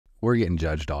we're getting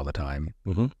judged all the time.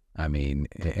 Mm-hmm. I mean,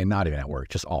 and not even at work,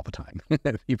 just all the time.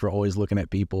 People are always looking at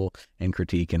people and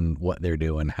critiquing what they're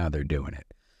doing, how they're doing it,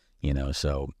 you know?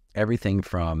 So everything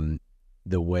from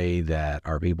the way that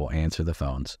our people answer the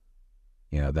phones,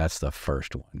 you know, that's the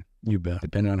first one. You bet.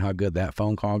 Depending on how good that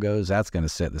phone call goes, that's going to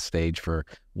set the stage for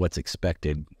what's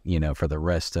expected, you know, for the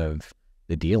rest of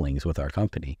the dealings with our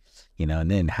company, you know.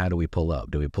 And then how do we pull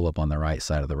up? Do we pull up on the right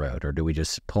side of the road, or do we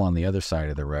just pull on the other side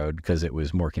of the road because it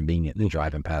was more convenient than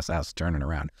driving past the house, turning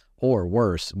around? Or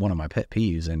worse, one of my pet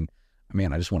peeves, and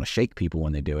man, I just want to shake people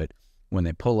when they do it, when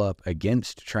they pull up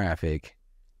against traffic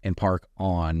and park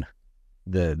on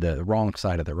the wrong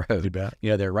side of the road. You bet. You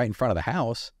know, they're right in front of the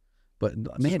house, but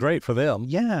man, it's great for them.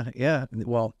 Yeah.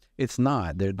 Well, it's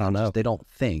not. They don't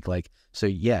think like, so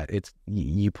yeah, it's,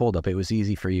 you pulled up, it was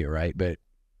easy for you, right? But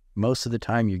most of the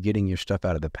time you're getting your stuff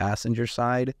out of the passenger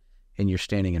side and you're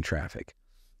standing in traffic.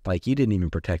 Like you didn't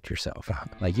even protect yourself.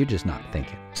 Like you're just not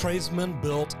thinking. Tradesmen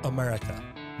built America.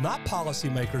 Not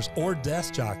policymakers or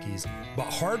desk jockeys, but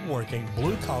hardworking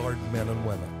blue-collared men and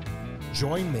women.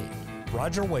 Join me,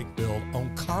 Roger Wakefield,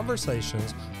 on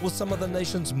conversations with some of the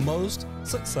nation's most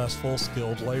successful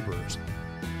skilled laborers.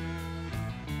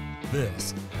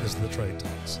 This is the Trade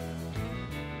Talks.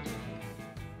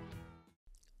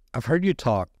 I've heard you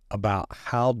talk about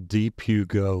how deep you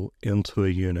go into a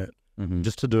unit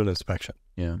just to do an inspection.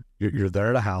 Yeah. You're there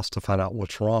at a house to find out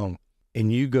what's wrong,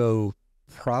 and you go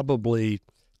probably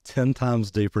 10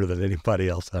 times deeper than anybody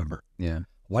else ever. Yeah.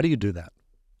 Why do you do that?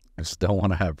 I just don't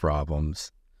want to have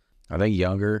problems. I think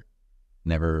younger,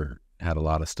 never had a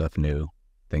lot of stuff new.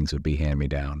 Things would be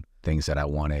hand-me-down. Things that I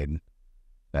wanted,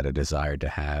 that I desired to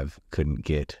have, couldn't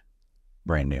get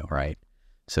brand new, right?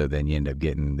 So then you end up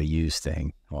getting the used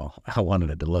thing. Well, I wanted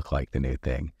it to look like the new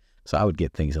thing. So I would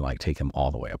get things and like take them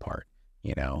all the way apart,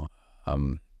 you know? I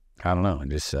don't know. I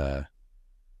just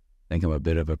think I'm a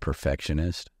bit of a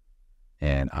perfectionist,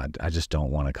 and I just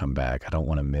don't want to come back. I don't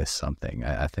want to miss something.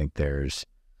 I think there's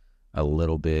a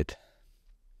little bit,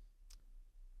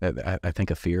 I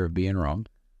think a fear of being wrong.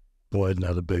 Boy,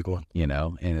 another big one. You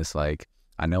know, and it's like,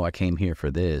 I know I came here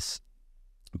for this,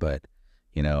 but,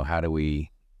 you know, how do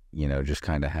we, you know, just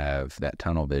kind of have that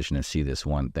tunnel vision and see this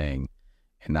one thing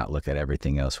and not look at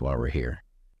everything else while we're here?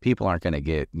 People aren't going to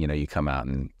get, you know, you come out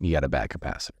and you got a bad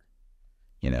capacitor,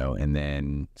 you know, and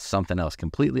then something else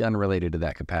completely unrelated to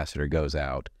that capacitor goes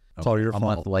out. It's all your a fault.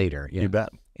 month later. You bet.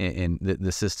 And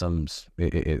the system's,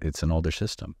 it's an older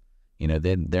system. You know,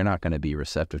 they're not going to be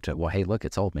receptive to, well, hey, look,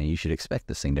 it's old, man. You should expect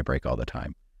this thing to break all the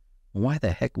time. Why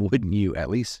the heck wouldn't you at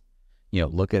least, you know,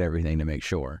 look at everything to make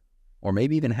sure? Or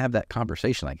maybe even have that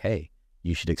conversation like, hey,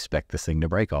 you should expect this thing to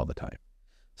break all the time.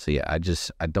 So yeah,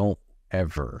 I don't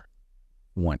ever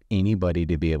want anybody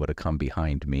to be able to come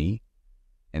behind me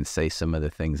and say some of the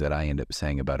things that I end up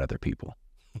saying about other people.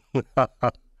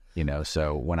 You know,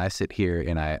 so when I sit here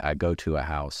and I go to a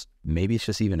house, maybe it's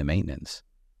just even a maintenance,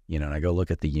 you know, and I go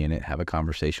look at the unit, have a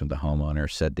conversation with the homeowner,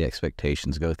 set the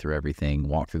expectations, go through everything,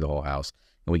 walk through the whole house,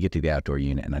 and we get to the outdoor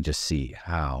unit and I just see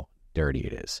how dirty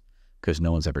it is because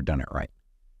no one's ever done it right.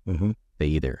 Mm-hmm. They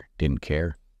either didn't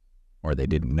care or they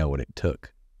didn't know what it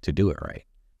took to do it right.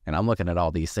 And I'm looking at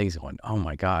all these things going, oh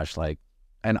my gosh, like,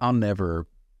 and I'll never,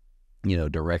 you know,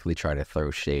 directly try to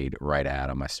throw shade right at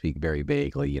them. I speak very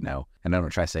vaguely, you know, and I don't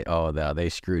try to say, oh, they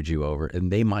screwed you over,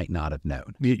 and they might not have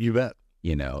known. You bet.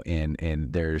 You know, and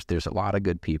there's a lot of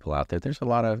good people out there. There's a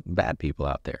lot of bad people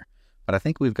out there, but I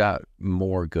think we've got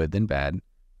more good than bad.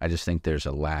 I just think there's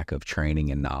a lack of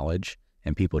training and knowledge,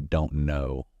 and people don't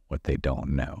know what they don't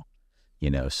know, you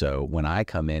know. So when I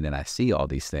come in and I see all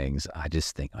these things, I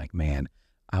just think like, man,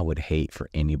 I would hate for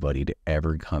anybody to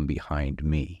ever come behind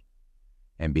me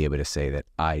and be able to say that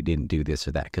I didn't do this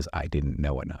or that because I didn't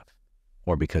know enough,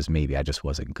 or because maybe I just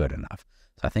wasn't good enough.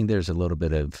 So I think there's a little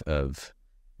bit of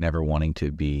never wanting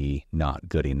to be not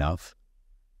good enough,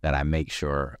 that I make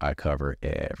sure I cover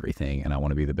everything, and I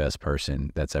want to be the best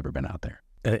person that's ever been out there.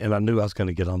 And I knew I was going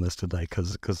to get on this today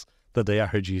because the day I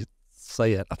heard you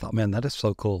say it, I thought, man, that is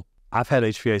so cool. I've had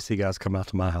HVAC guys come out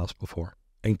to my house before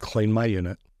and clean my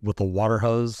unit with a water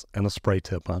hose and a spray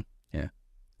tip on. Yeah.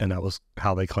 And that was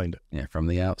how they cleaned it. Yeah, from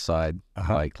the outside,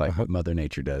 like what Mother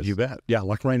Nature does. You bet. Yeah,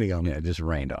 like raining on it. Yeah, it just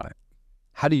rained on it.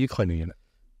 How do you clean a unit?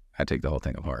 I take the whole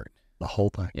thing apart. The whole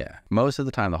thing? Yeah. Most of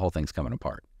the time, the whole thing's coming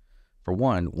apart. For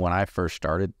one, when I first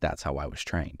started, that's how I was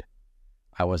trained.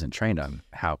 I wasn't trained on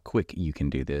how quick you can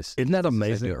do this. Isn't that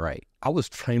amazing? Do it right. I was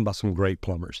trained by some great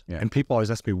plumbers. Yeah. And people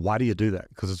always ask me, why do you do that?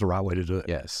 Because it's the right way to do it.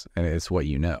 Yes. And it's what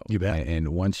you know. You bet. And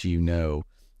once you know,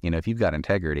 if you've got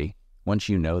integrity, once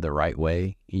you know the right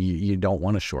way, you don't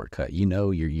want a shortcut. You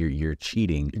know you're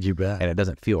cheating. You bet. And it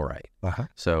doesn't feel right. Uh-huh.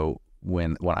 So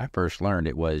when I first learned,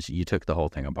 it was you took the whole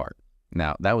thing apart.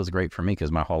 Now, that was great for me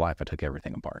because my whole life I took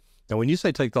everything apart. Now, when you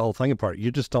say take the whole thing apart,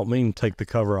 you just don't mean take the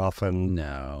cover off and...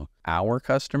 No. Our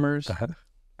customers,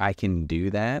 I can do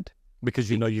that.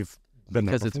 Because you know you've been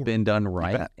there because it's been done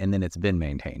right and then it's been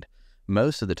maintained.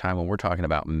 Most of the time when we're talking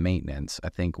about maintenance, I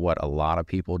think what a lot of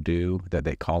people do that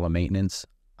they call a maintenance,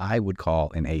 I would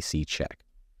call an AC check.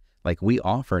 Like we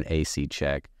offer an AC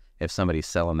check if somebody's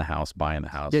selling the house, buying the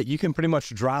house. Yeah, you can pretty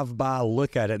much drive by,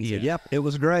 look at it and say, yep, it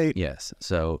was great. Yes.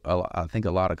 So I think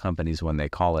a lot of companies, when they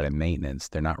call it a maintenance,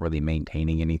 they're not really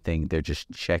maintaining anything. They're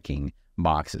just checking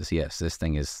boxes. Yes, this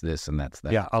thing is this and that's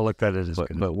that. Yeah, I looked at it as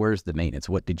good. But where's the maintenance?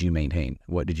 What did you maintain?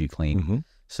 What did you clean? Mm-hmm.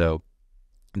 So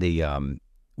the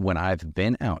when I've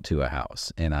been out to a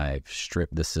house and I've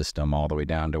stripped the system all the way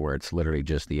down to where it's literally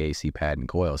just the AC pad and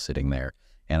coil sitting there,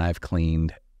 and I've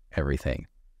cleaned everything,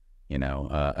 you know,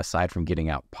 aside from getting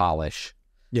out polishing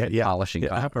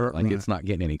copper, like it's not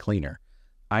getting any cleaner.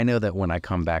 I know that when I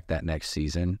come back that next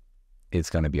season, it's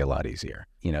going to be a lot easier.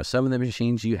 You know, some of the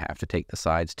machines you have to take the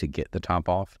sides to get the top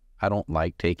off. I don't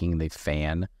like taking the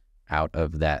fan out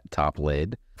of that top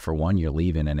lid. For one, you're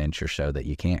leaving an inch or so that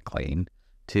you can't clean.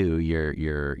 Two,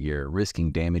 you're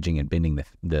risking damaging and bending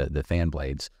the fan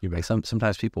blades. Like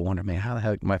sometimes people wonder, man, how the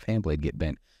heck did my fan blade get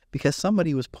bent? Because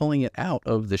somebody was pulling it out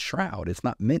of the shroud. It's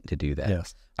not meant to do that.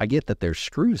 Yes. I get that there's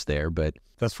screws there, but...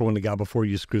 That's for when the guy before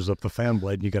you screws up the fan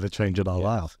blade and you got to change it all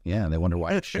out. Yeah, they wonder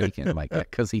why it's shaking like that,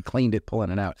 because he cleaned it,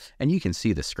 pulling it out. And you can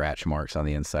see the scratch marks on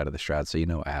the inside of the shroud, so you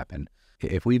know what happened.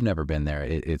 If we've never been there,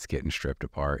 it's getting stripped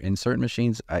apart. In certain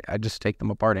machines, I just take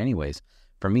them apart anyways.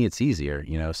 For me, it's easier.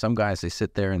 You know, some guys, they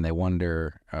sit there and they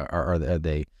wonder, or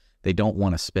they don't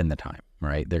want to spend the time,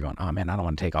 right? They're going, oh man, I don't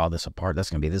want to take all this apart. That's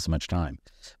going to be this much time.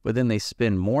 But then they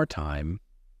spend more time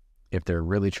if they're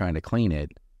really trying to clean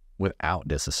it without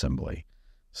disassembly.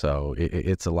 So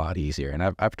it's a lot easier. And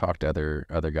I've talked to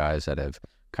other guys that have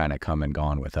kind of come and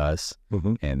gone with us,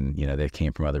 and you know, they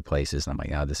came from other places. And I'm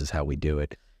like, oh, this is how we do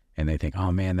it. And they think,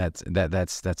 oh man, that's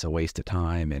a waste of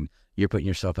time, and you're putting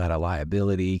yourself out of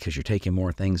liability because you're taking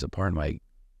more things apart. I'm like,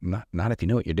 not if you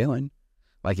know what you're doing.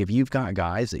 Like if you've got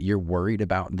guys that you're worried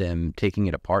about them taking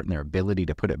it apart and their ability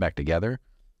to put it back together,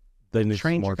 then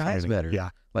train your guys better. Yeah.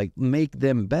 Like make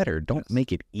them better. Don't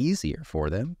make it easier for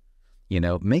them. You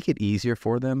know, make it easier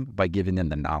for them by giving them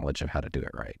the knowledge of how to do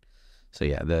it right. So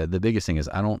yeah, the biggest thing is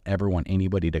I don't ever want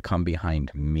anybody to come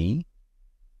behind me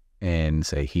and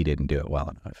say he didn't do it well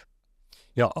enough.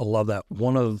 Yeah, I love that.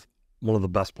 One of the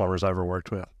best plumbers I ever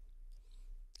worked with,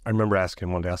 I remember asking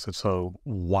him one day, I said, so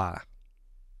why?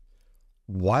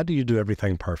 Why do you do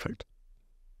everything perfect?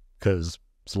 Because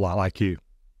it's a lot like you.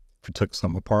 If we took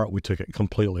something apart, we took it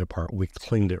completely apart. We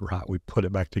cleaned it right. We put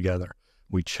it back together.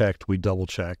 We checked. We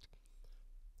double-checked.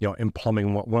 You know, in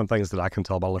plumbing, one of the things that I can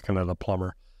tell by looking at a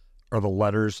plumber are the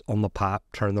letters on the pipe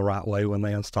turn the right way when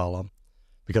they install them.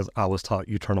 Because I was taught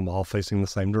you turn them all facing the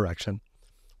same direction.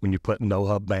 When you put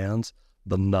no-hub bands,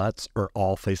 the nuts are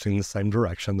all facing the same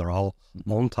direction. They're all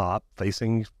on top,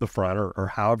 facing the front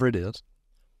or however it is.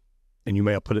 And you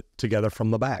may have put it together from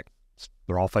the back.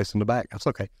 They're all facing the back. That's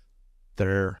okay.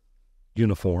 They're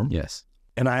uniform. Yes.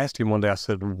 And I asked him one day, I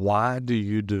said, why do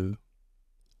you do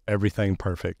everything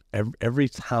perfect every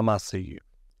time I see you?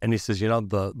 And he says, you know,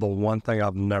 the one thing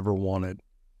I've never wanted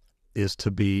is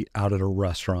to be out at a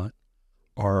restaurant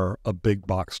or a big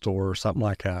box store or something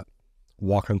like that,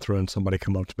 walking through and somebody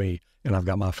come up to me and I've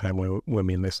got my family with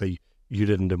me and they say, you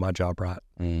didn't do my job right.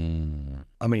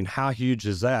 I mean, how huge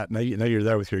is that? Now you're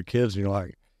there with your kids and you're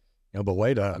like, you know, but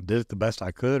wait, I did it the best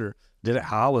I could, or did it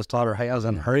how I was taught, or hey, I was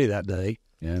in a hurry that day.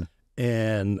 Yeah.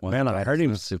 And man, I heard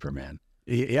him Superman.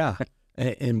 Yeah.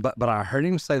 But I heard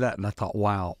him say that and I thought,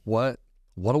 wow, what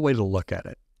a way to look at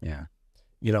it. Yeah.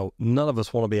 You know, none of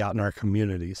us want to be out in our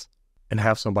communities and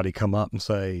have somebody come up and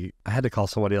say, I had to call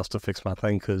somebody else to fix my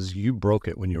thing because you broke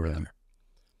it when you were there.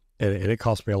 And it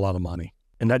cost me a lot of money.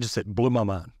 And that just, it blew my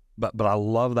mind. But I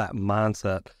love that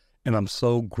mindset. And I'm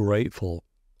so grateful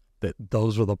that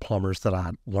those are the plumbers that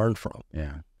I learned from.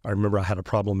 Yeah. I remember I had a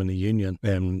problem in the union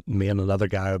and me and another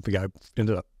guy, the guy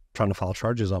ended up trying to file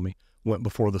charges on me, went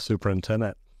before the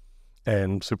superintendent,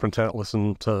 and superintendent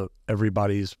listened to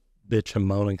everybody's bitch and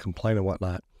moan and complain and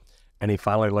whatnot. And he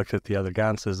finally looked at the other guy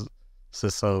and says,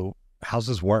 so how's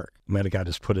his work? Man, the guy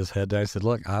just put his head down. He said,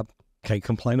 look, I can't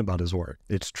complain about his work.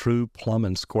 It's true, plumb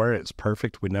and square. It's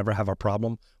perfect. We never have a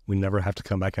problem. We never have to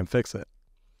come back and fix it.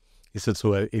 He said,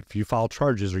 so if you file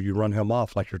charges or you run him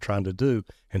off like you're trying to do,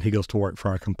 and he goes to work for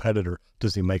our competitor,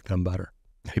 does he make them better?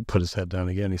 He put his head down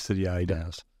again. He said, yeah, he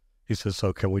does. He says,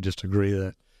 so can we just agree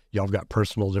that y'all have got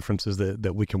personal differences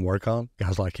that we can work on?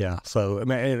 Guy's like, yeah. So, I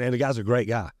mean, and the guy's a great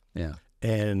guy. Yeah.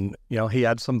 And, you know, he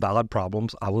had some valid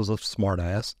problems. I was a smart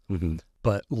ass. Mm-hmm.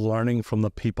 But learning from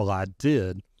the people I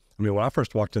did, I mean, when I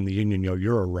first walked in the union, you know,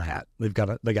 you're a rat. They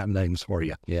got names for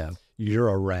you. Yeah. You're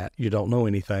a rat. You don't know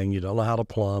anything. You don't know how to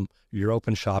plumb. You're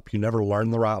open shop. You never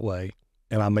learn the right way.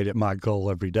 And I made it my goal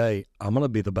every day. I'm going to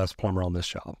be the best plumber on this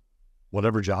job.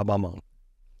 Whatever job I'm on,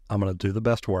 I'm going to do the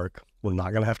best work. We're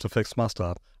not going to have to fix my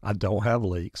stuff. I don't have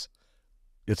leaks.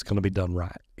 It's going to be done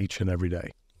right each and every day.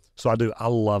 So I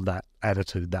love that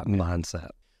attitude, that mindset.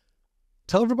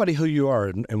 Tell everybody who you are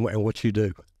and what you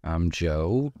do. I'm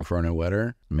Joe,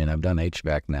 Kroninwetter. I mean, I've done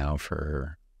HVAC now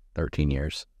for 13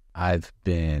 years. I've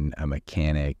been a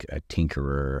mechanic, a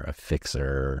tinkerer, a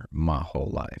fixer my whole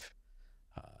life.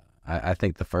 I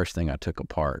think the first thing I took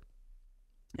apart,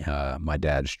 my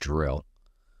dad's drill.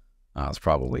 I was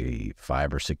probably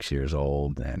 5 or 6 years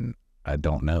old, and I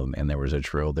don't know, man. There was a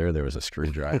drill there. There was a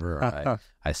screwdriver.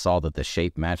 I saw that the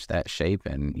shape matched that shape,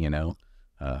 and, you know,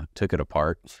 took it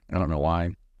apart. I don't know why.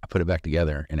 I put it back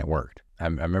together, and it worked. I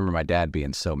remember my dad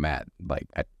being so mad. Like,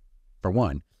 for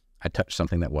one, I touched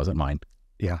something that wasn't mine.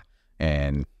 Yeah.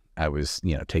 And I was,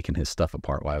 you know, taking his stuff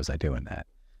apart. Why was I doing that?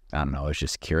 I don't know. I was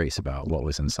just curious about what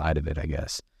was inside of it, I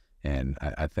guess. And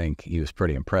I think he was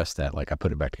pretty impressed that, like, I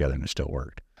put it back together and it still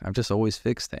worked. I've just always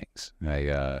fixed things.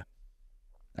 I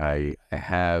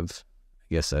have,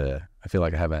 I guess, I feel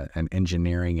like I have an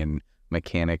engineering and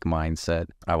mechanic mindset.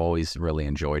 I've always really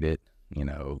enjoyed it. You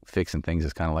know, fixing things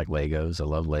is kind of like Legos. I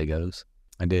love Legos.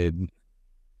 I did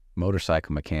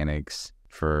motorcycle mechanics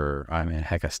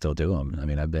heck, I still do them. I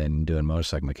mean, I've been doing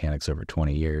motorcycle mechanics over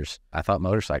 20 years. I thought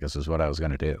motorcycles was what I was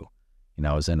going to do. You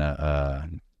know, I was in a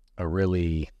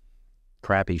really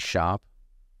crappy shop,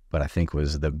 but I think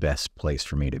was the best place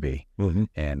for me to be. Mm-hmm.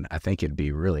 And I think it'd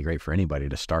be really great for anybody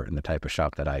to start in the type of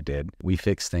shop that I did. We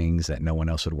fixed things that no one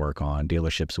else would work on.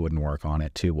 Dealerships wouldn't work on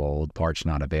it, too old, parts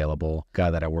not available.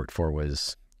 Guy that I worked for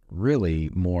was really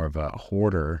more of a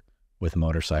hoarder with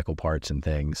motorcycle parts and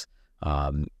things.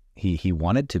 He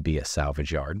wanted to be a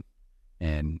salvage yard.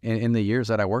 And in the years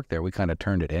that I worked there, we kind of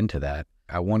turned it into that.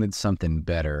 I wanted something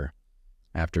better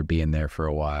after being there for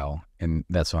a while. And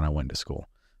that's when I went to school.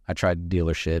 I tried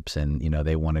dealerships, and, you know,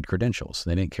 they wanted credentials.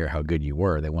 They didn't care how good you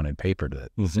were. They wanted paper to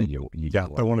say you yeah,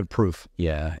 they wanted proof.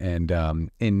 Yeah. And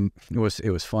it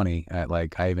was funny.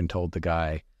 I even told the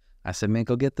guy, I said, man,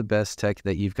 go get the best tech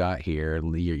that you've got here,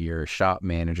 your shop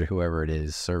manager, whoever it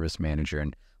is, service manager,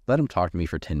 and let him talk to me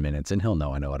for 10 minutes and he'll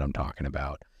know I know what I'm talking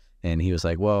about. And he was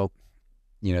like, well,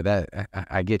 you know, that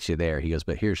I get you there. He goes,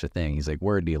 but here's the thing. He's like,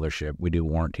 we're a dealership. We do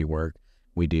warranty work.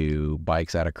 We do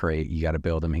bikes out of crate. You got to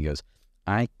build them. He goes,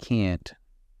 I can't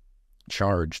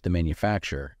charge the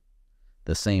manufacturer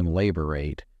the same labor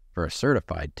rate for a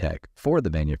certified tech for the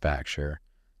manufacturer,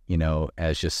 you know,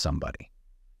 as just somebody.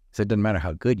 So it doesn't matter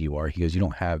how good you are. He goes, you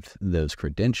don't have those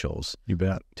credentials. You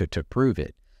bet. To prove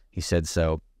it. He said,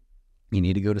 so you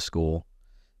need to go to school.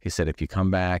 He said, if you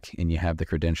come back and you have the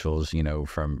credentials, you know,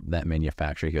 from that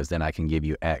manufacturer, he goes, then I can give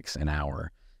you X an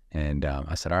hour. And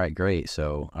I said, all right, great.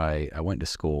 So I went to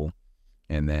school,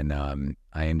 and then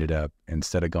I ended up,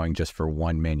 instead of going just for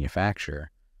one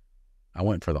manufacturer, I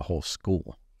went for the whole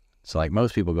school. So like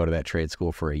most people go to that trade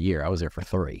school for a year. I was there for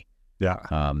 3. Yeah.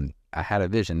 I had a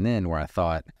vision then where I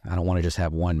thought, I don't want to just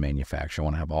have one manufacturer. I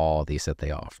want to have all these that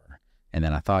they offer. And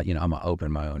then I thought, you know, I'm going to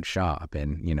open my own shop.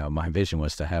 And, you know, my vision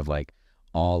was to have like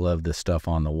all of the stuff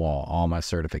on the wall, all my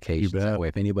certifications. That way,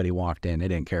 if anybody walked in, they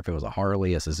didn't care if it was a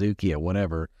Harley, a Suzuki, or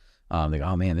whatever. They go,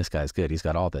 oh man, this guy's good. He's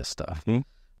got all this stuff. Mm-hmm.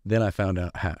 Then I found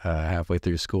out halfway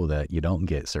through school that you don't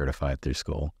get certified through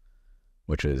school,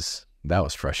 that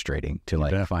was frustrating to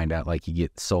like find out, like you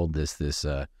get sold this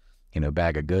you know,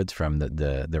 bag of goods from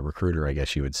the recruiter, I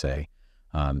guess you would say.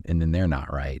 And then they're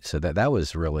not right. So that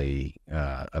was really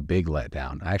a big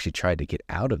letdown. I actually tried to get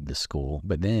out of the school,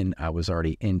 but then I was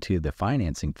already into the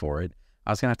financing for it. I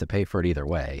was going to have to pay for it either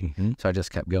way. Mm-hmm. So I just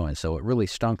kept going. So what really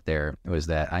stunk there was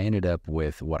that I ended up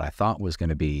with what I thought was going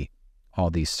to be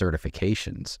all these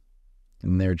certifications,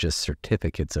 and they're just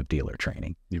certificates of dealer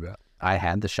training. You bet. I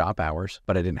had the shop hours,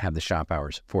 but I didn't have the shop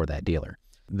hours for that dealer.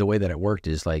 The way that it worked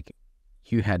is like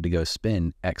you had to go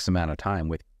spend X amount of time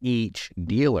with each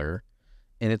dealer.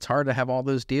 And it's hard to have all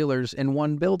those dealers in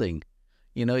one building.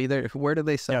 You know, where do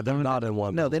they sell? Yeah, they're not in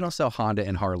one. No, they don't sell Honda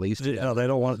and Harleys together. No, they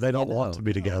don't want to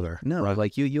be together. No, right?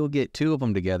 Like you'll get 2 of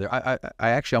them together. I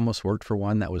actually almost worked for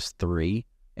one that was 3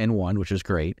 in 1, which was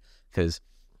great because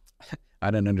I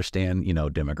didn't understand, you know,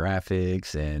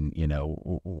 demographics and, you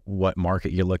know, what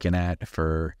market you're looking at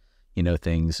for, you know,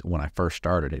 things when I first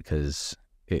started it, because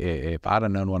If I'd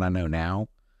have known what I know now,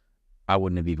 I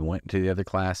wouldn't have even went to the other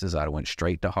classes. I'd have went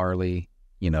straight to Harley.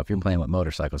 If you're playing with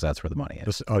motorcycles, that's where the money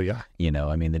is. Oh, yeah.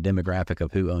 I mean, the demographic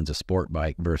of who owns a sport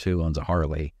bike versus who owns a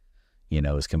Harley,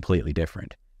 is completely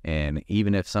different. And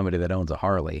even if somebody that owns a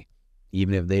Harley,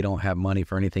 even if they don't have money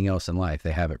for anything else in life,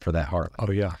 they have it for that Harley.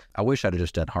 Oh, yeah. I wish I'd have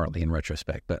just done Harley in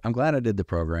retrospect, but I'm glad I did the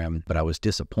program, but I was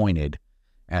disappointed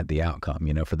at the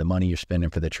outcome, for the money you're spending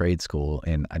for the trade school,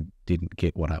 and I didn't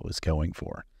get what I was going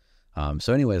for.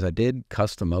 So anyways, I did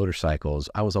custom motorcycles.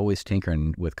 I was always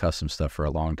tinkering with custom stuff for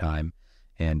a long time,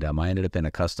 and I ended up in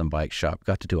a custom bike shop,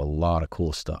 got to do a lot of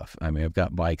cool stuff. I mean, I've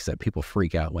got bikes that people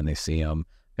freak out when they see them.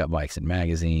 Got bikes in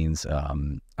magazines.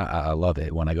 I love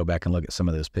it. When I go back and look at some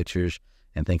of those pictures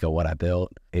and think of what I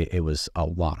built, it was a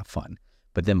lot of fun.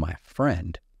 But then my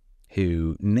friend,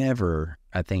 who never,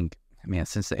 I think,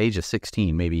 since the age of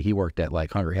 16, maybe he worked at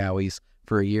like Hungry Howie's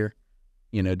for a year,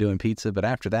 doing pizza. But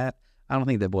after that, I don't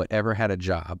think that boy ever had a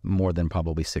job more than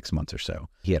probably 6 months or so.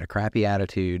 He had a crappy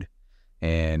attitude,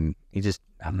 and he just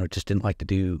didn't like to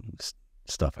do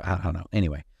stuff. I don't know.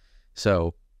 Anyway,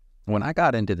 so when I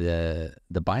got into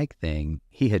the bike thing,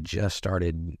 he had just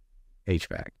started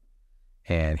HVAC.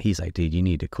 And he's like, dude, you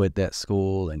need to quit that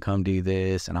school and come do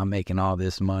this. And I'm making all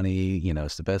this money.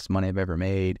 It's the best money I've ever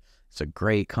made. It's a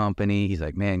great company. He's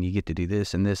like, man, you get to do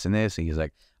this and this and this. And he's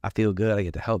like, I feel good. I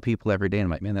get to help people every day. And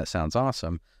I'm like, man, that sounds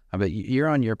awesome. I bet you're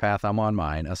on your path. I'm on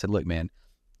mine. I said, look, man,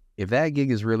 if that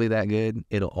gig is really that good,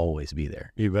 it'll always be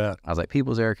there. You bet. I was like,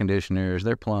 people's air conditioners,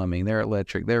 their plumbing, their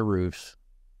electric, their roofs.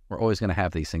 We're always going to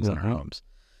have these things in our homes.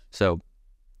 So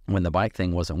when the bike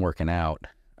thing wasn't working out,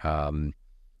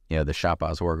 the shop I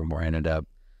was working for ended up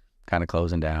kind of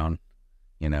closing down.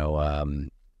 The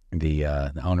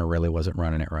owner really wasn't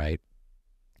running it right.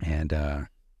 And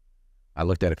I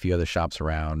looked at a few other shops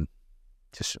around,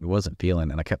 just wasn't feeling,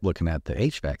 and I kept looking at the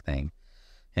HVAC thing.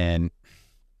 And,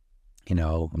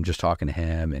 I'm just talking to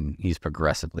him, and he's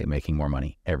progressively making more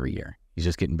money every year. He's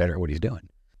just getting better at what he's doing.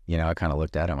 I kind of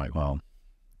looked at him like, well,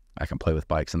 I can play with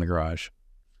bikes in the garage.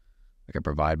 I can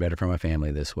provide better for my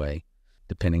family this way.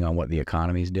 Depending on what the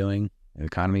economy is doing, if the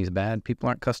economy is bad, people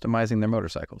aren't customizing their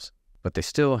motorcycles. But they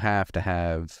still have to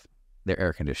have their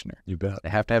air conditioner. You bet. They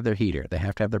have to have their heater. They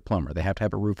have to have their plumber. They have to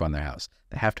have a roof on their house.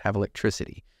 They have to have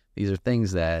electricity. These are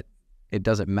things that it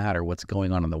doesn't matter what's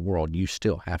going on in the world. You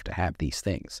still have to have these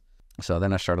things. So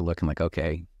then I started looking like,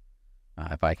 okay,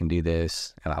 if I can do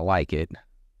this and I like it,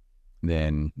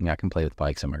 then I can play with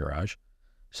bikes in my garage.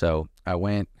 So I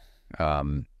went,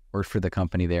 worked for the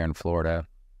company there in Florida,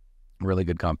 really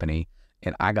good company,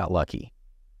 and I got lucky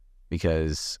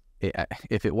because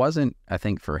if it wasn't, I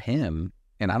think, for him,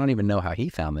 and I don't even know how he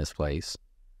found this place,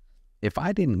 if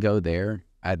I didn't go there,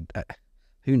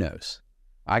 who knows?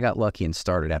 I got lucky and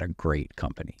started at a great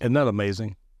company. Isn't that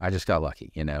amazing? I just got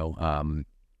lucky,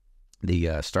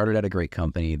 started at a great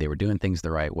company. They were doing things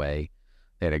the right way.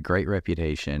 They had a great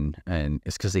reputation, and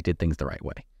it's because they did things the right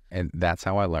way. And that's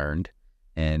how I learned.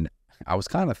 And I was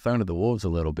kind of thrown to the wolves a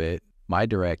little bit. My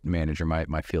direct manager,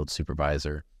 my field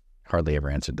supervisor, hardly ever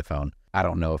answered the phone. I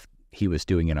don't know if he was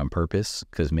doing it on purpose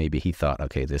because maybe he thought,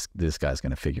 okay, this guy's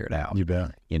going to figure it out. You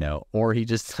bet. Or he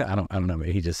just, I don't know,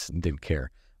 maybe he just didn't care.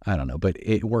 I don't know, but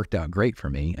it worked out great for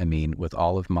me. I mean, with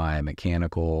all of my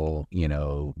mechanical,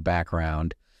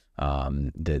 background,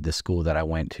 the school that I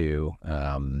went to,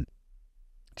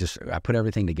 I put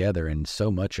everything together, and so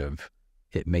much of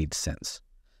it made sense.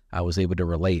 I was able to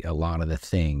relate a lot of the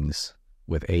things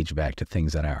with HVAC to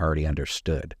things that I already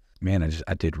understood. Man,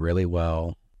 I did really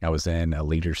well. I was in a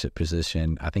leadership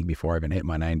position, I think, before I even hit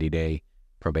my 90-day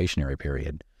probationary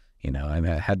period.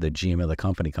 I had the GM of the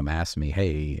company come ask me,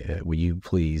 hey, will you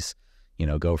please,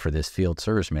 go for this field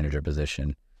service manager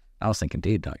position? I was thinking,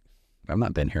 dude, I've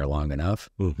not been here long enough.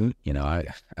 Mm-hmm.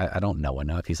 I don't know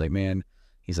enough. He's like, man,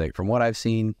 from what I've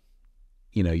seen,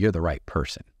 you're the right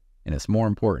person. And it's more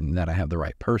important that I have the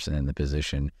right person in the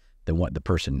position than what the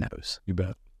person knows. You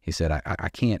bet. He said, I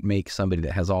can't make somebody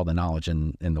that has all the knowledge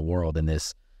in the world in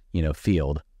this,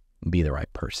 field be the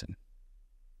right person.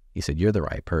 He said, you're the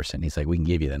right person. He's like, we can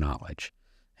give you the knowledge.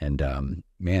 And,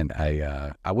 man,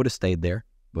 I would have stayed there,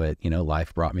 but,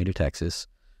 life brought me to Texas,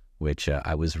 which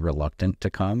I was reluctant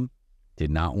to come. Did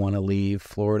not want to leave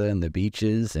Florida and the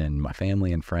beaches and my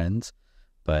family and friends,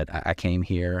 but I came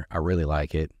here. I really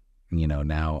like it.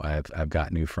 Now I've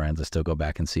got new friends. I still go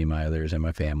back and see my others and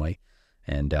my family.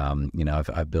 And,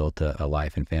 I've built a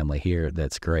life and family here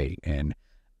that's great. And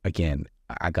again,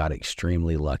 I got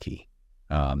extremely lucky,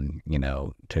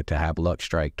 to have luck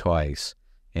strike twice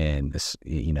in this,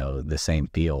 the same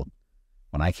field.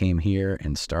 When I came here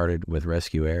and started with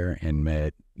Rescue Air and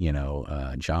met,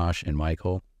 Josh and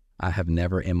Michael, I have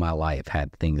never in my life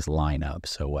had things line up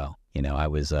so well. You know, I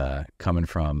was coming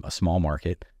from a small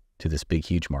market to this big,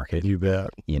 huge market. You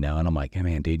bet. You know, and I'm like, hey,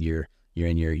 man, dude, you're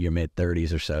in your mid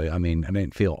 30s or so. I mean, I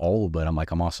didn't feel old, but I'm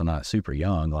like, I'm also not super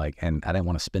young. Like, and I didn't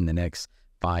want to spend the next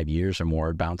 5 years or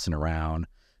more bouncing around,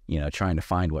 you know, trying to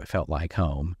find what felt like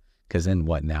home. Because then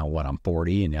I'm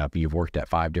 40 and you've worked at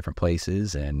 5 different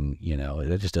places and, you know,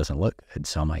 it just doesn't look good.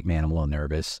 So I'm like, man, I'm a little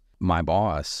nervous. My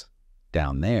boss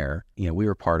down there, you know, we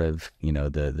were part of, you know,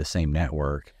 the same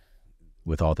network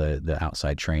with all the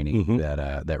outside training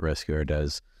that Rescuer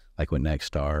does, like with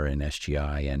Nexstar and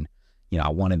SGI. And, you know, I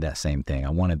wanted that same thing. I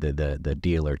wanted the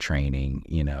dealer training,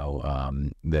 you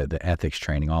know, the ethics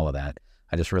training, all of that.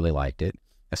 I just really liked it,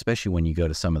 especially when you go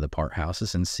to some of the part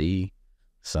houses and see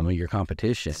some of your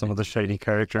competition. Some of the shady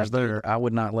characters there. I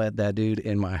would not let that dude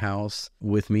in my house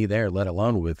with me there, let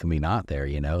alone with me not there,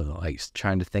 you know, like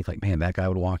trying to think like, man, that guy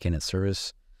would walk in at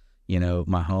service, you know,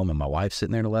 my home and my wife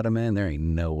sitting there to let him in. There ain't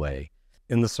no way.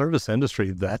 In the service industry,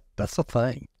 that's a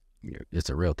thing. It's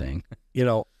a real thing. You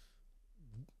know,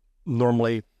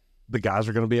 normally the guys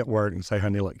are going to be at work and say,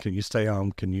 honey, look, can you stay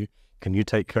home? Can you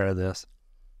take care of this?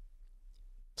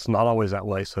 It's not always that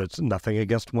way. So it's nothing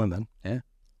against women. Yeah.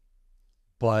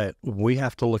 But we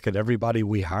have to look at everybody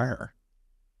we hire.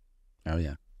 Oh,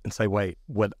 yeah. And say, wait,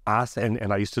 would I send,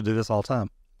 and I used to do this all the time,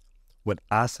 would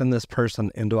I send this person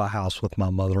into a house with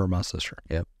my mother or my sister?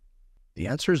 Yep. The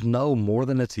answer is no more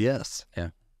than it's yes. Yeah.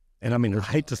 And I mean, I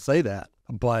hate to say that,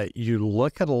 but you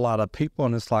look at a lot of people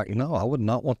and it's like, no, I would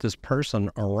not want this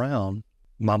person around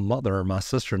my mother or my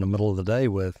sister in the middle of the day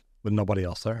with nobody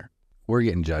else there. We're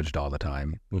getting judged all the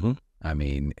time. Mm-hmm. I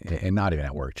mean, and not even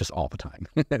at work, just all the time.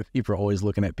 People are always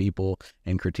looking at people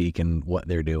and critiquing what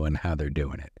they're doing, how they're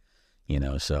doing it, you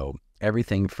know? So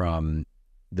everything from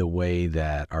the way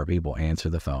that our people answer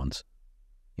the phones,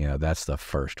 you know, that's the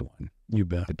first one. You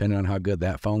bet. Depending on how good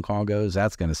that phone call goes,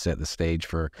 that's going to set the stage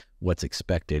for what's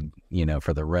expected, you know,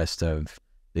 for the rest of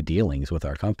the dealings with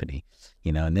our company,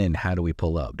 you know. And then how do we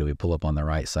pull up? Do we pull up on the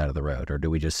right side of the road, or do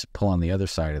we just pull on the other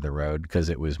side of the road because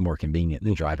it was more convenient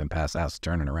than driving past the house,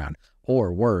 turning around?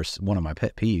 Or worse, one of my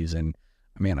pet peeves, and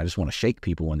man, I just want to shake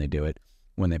people when they do it,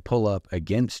 when they pull up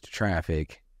against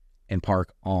traffic and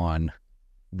park on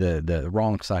the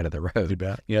wrong side of the road. You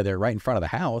bet. You know, they're right in front of the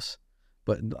house,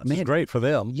 but man, it's great for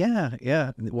them. Yeah,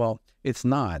 yeah. Well, it's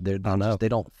not. They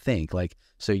don't think like,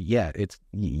 so yeah, it's,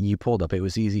 you pulled up, it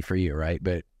was easy for you, right?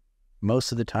 But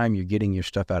most of the time you're getting your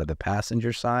stuff out of the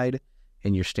passenger side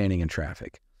and you're standing in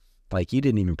traffic. Like you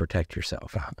didn't even protect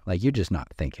yourself. Like you're just not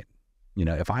thinking. You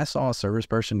know, if I saw a service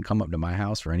person come up to my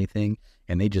house or anything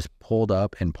and they just pulled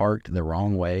up and parked the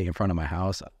wrong way in front of my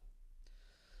house,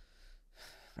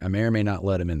 I may or may not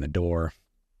let them in the door,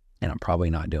 and I'm probably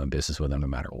not doing business with them no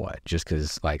matter what. Just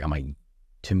because, like, I'm like,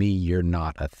 to me, you're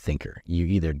not a thinker. You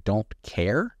either don't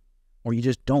care or you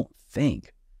just don't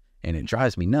think. And it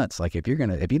drives me nuts. Like, if you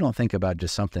don't think about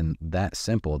just something that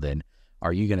simple, then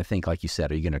are you going to think, like you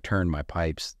said, are you going to turn my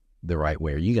pipes the right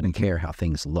way? Are you going to care how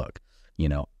things look? You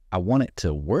know, I want it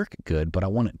to work good, but I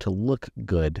want it to look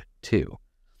good too.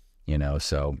 You know,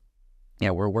 so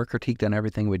yeah, we're critiqued on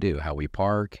everything we do, how we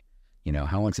park, you know,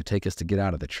 how long does it take us to get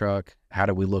out of the truck? How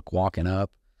do we look walking up?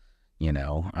 You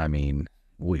know, I mean,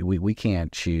 we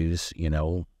can't choose, you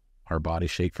know, our body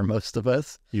shape for most of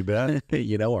us. You bet.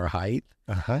 You know, our height,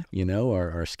 you know,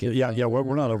 our skin. Yeah.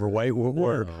 We're not overweight.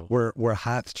 We're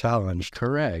height challenged.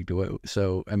 Correct.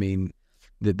 So, I mean,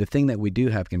 the thing that we do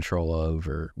have control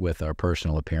over with our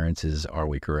personal appearance is, are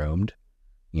we groomed?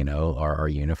 You know, are our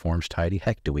uniforms tidy?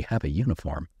 Heck, do we have a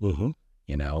uniform? Mm-hmm.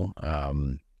 You know,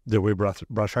 do we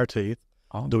brush our teeth?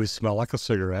 Oh. Do we smell like a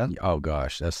cigarette? Oh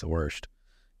gosh, that's the worst.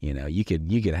 You know, you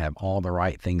could have all the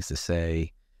right things to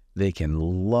say. They can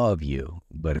love you,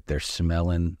 but if they're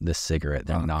smelling the cigarette,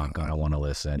 they're not going to want to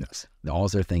listen. Yes. All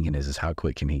they're thinking is how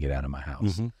quick can he get out of my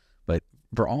house? Mm-hmm. But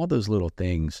for all those little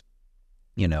things,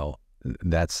 you know,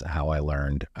 that's how I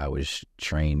learned. I was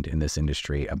trained in this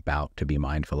industry about to be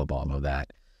mindful of all of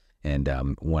that. And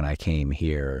when I came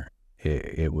here,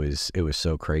 it was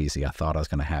so crazy. I thought I was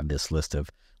going to have this list of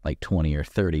like 20 or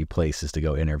 30 places to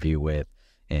go interview with.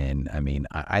 And I mean,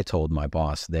 I told my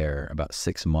boss there about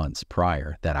 6 months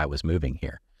prior that I was moving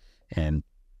here. And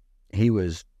he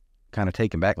was kind of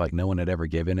taken back, like no one had ever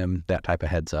given him that type of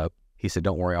heads up. He said,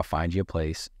 don't worry, I'll find you a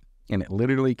place. And it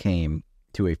literally came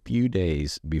to a few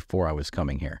days before I was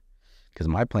coming here, because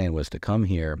my plan was to come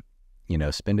here, you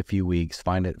know, spend a few weeks,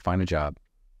 find a job,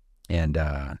 and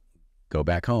go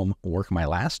back home, work my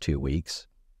last 2 weeks,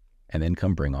 and then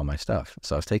come bring all my stuff.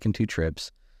 So I was taking 2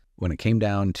 trips. When it came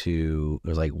down to, it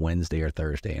was like Wednesday or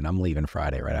Thursday, and I'm leaving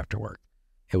Friday right after work.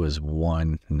 It was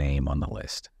one name on the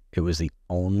list. It was the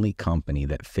only company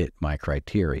that fit my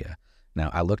criteria. Now,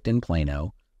 I looked in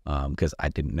Plano because I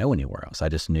didn't know anywhere else. I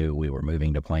just knew we were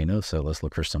moving to Plano, so let's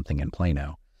look for something in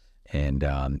Plano. And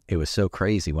it was so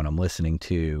crazy when I'm listening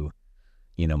to,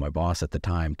 my boss at the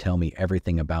time tell me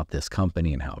everything about this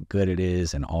company and how good it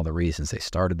is and all the reasons they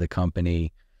started the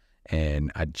company.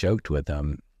 And I joked with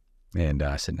him and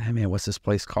I said, hey, man, what's this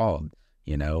place called?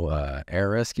 Air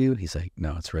Rescue? He's like,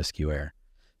 no, it's Rescue Air.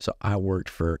 So I worked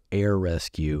for Air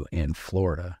Rescue in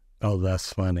Florida. Oh,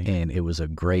 that's funny. And it was a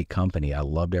great company. I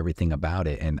loved everything about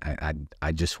it. And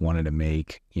I just wanted to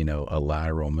make, a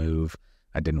lateral move.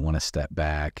 I didn't want to step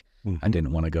back. I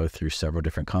didn't want to go through several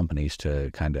different companies to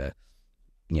kind of,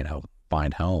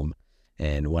 find home.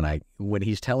 And when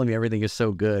he's telling me everything is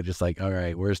so good, just like, all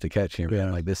right, where's the catch here? Yeah.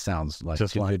 I'm like, this sounds like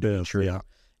just like this. True. Yeah.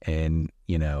 And,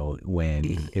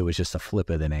 when it was just a flip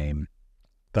of the name,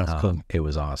 That's cool. It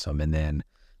was awesome. And then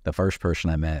the first person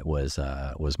I met was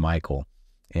Michael.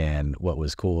 And what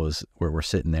was cool is we're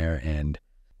sitting there, and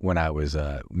when I was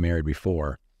married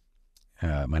before,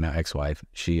 my now ex-wife,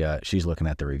 she's looking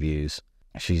at the reviews.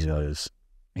 She goes,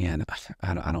 man,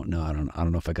 I don't know. I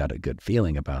don't know if I got a good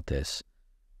feeling about this.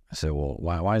 I said, well,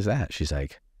 why is that? She's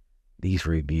like, these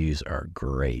reviews are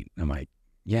great. I'm like,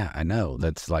 yeah, I know.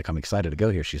 That's like, I'm excited to go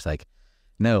here. She's like,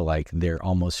 no, like they're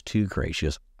almost too great. She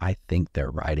goes, I think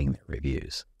they're writing their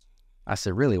reviews. I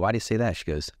said, really? Why do you say that? She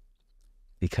goes,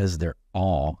 because they're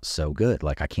all so good.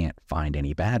 Like I can't find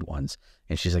any bad ones.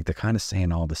 And she's like, they're kind of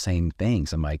saying all the same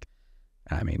things. I'm like,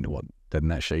 I mean, well, doesn't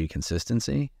that show you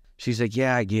consistency? She's like,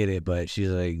 yeah, I get it. But she's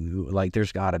like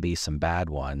there's got to be some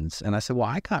bad ones. And I said, well,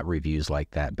 I got reviews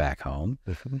like that back home.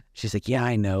 She's like, yeah,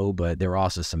 I know, but there were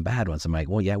also some bad ones. I'm like,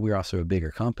 well, yeah, we're also a bigger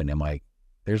company. I'm like,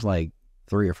 there's like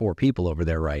 3 or 4 people over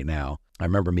there right now. I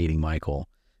remember meeting Michael,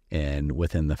 and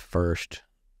within the first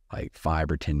like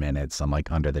 5 or 10 minutes, I'm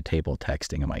like under the table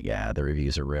texting. I'm like, yeah, the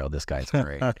reviews are real. This guy's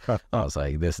great. I was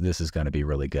like, this is going to be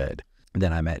really good. And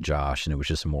then I met Josh, and it was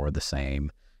just more of the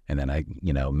same. And then I,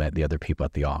 met the other people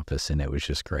at the office, and it was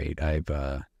just great.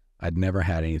 I'd never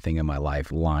had anything in my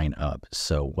life line up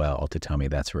so well to tell me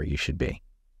that's where you should be.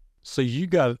 So you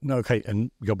got, okay,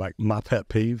 and go back, my pet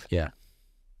peeve. Yeah.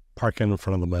 Parking in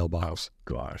front of the mailbox.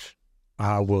 Gosh.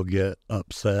 I will get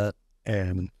upset,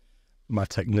 and my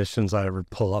technicians, I ever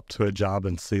pull up to a job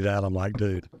and see that, I'm like,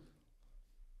 dude,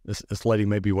 this lady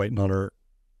may be waiting on her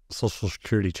Social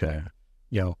Security check.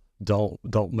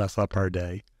 Don't mess up her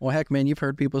day. Well, heck, man, you've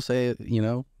heard people say,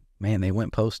 man, they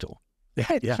went postal.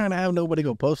 Yeah. Trying to have nobody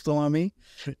go postal on me.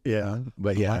 Yeah.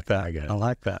 But yeah, I like that. I get it. I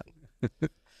like that.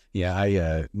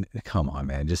 Yeah, come on,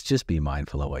 man. Just be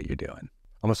mindful of what you're doing.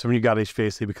 I'm assuming you got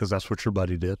HVAC because that's what your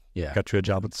buddy did. Yeah. Got you a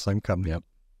job at the same company. Yep.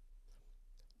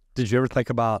 Did you ever think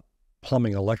about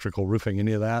plumbing, electrical, roofing,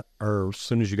 any of that? Or as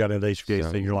soon as you got into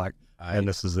HVAC, you're like, and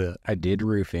this is it? I did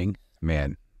roofing.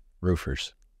 Man,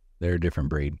 roofers, they're a different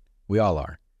breed. We all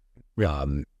are. Yeah.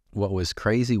 What was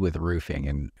crazy with roofing,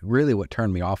 and really what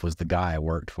turned me off, was the guy I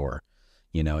worked for.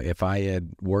 If I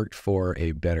had worked for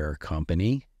a better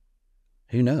company,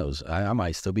 who knows? I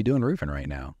might still be doing roofing right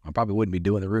now. I probably wouldn't be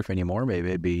doing the roof anymore. Maybe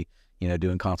it'd be,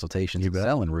 doing consultations and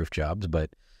selling roof jobs.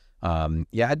 But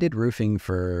yeah, I did roofing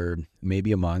for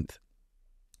maybe a month.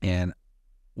 And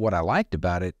what I liked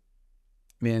about it,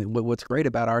 man, what's great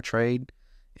about our trade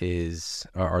is,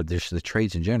 or just the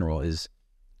trades in general, is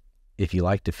if you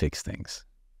like to fix things,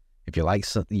 if you like,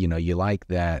 you like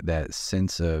that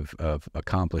sense of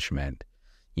accomplishment,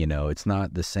 it's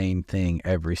not the same thing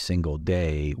every single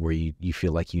day where you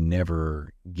feel like you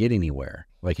never get anywhere,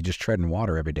 like you're just treading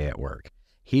water every day at work.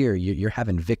 Here, you're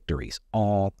having victories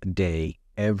all day,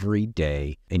 every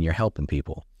day, and you're helping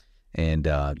people. And,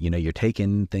 you're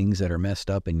taking things that are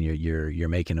messed up and you're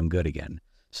making them good again.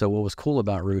 So what was cool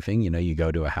about roofing, you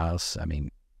go to a house, I mean,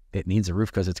 it needs a roof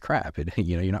because it's crap.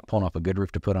 You're not pulling off a good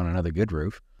roof to put on another good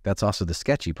roof. That's also the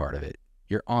sketchy part of it.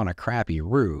 You're on a crappy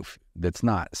roof that's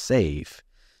not safe.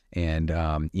 And,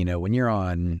 when you're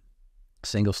on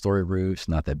single-story roofs,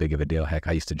 not that big of a deal. Heck,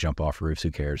 I used to jump off roofs.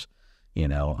 Who cares?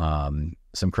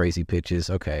 Some crazy pitches.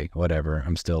 Okay, whatever.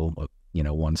 I'm still,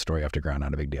 1 story off the ground,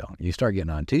 not a big deal. You start getting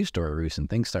on 2-story roofs and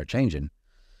things start changing.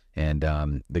 And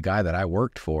the guy that I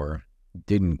worked for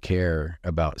didn't care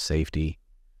about safety.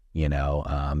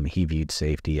 He viewed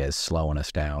safety as slowing us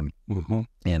down. Mm-hmm.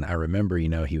 And I remember,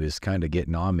 he was kind of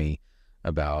getting on me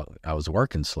about I was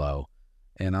working slow.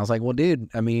 And I was like, well, dude,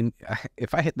 I mean,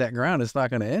 if I hit that ground, it's not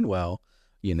going to end well,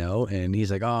 and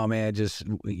he's like, oh man, just,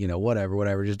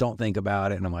 whatever, just don't think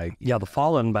about it. And I'm like, yeah, the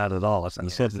fall isn't bad at all. It's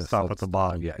supposed to stop at the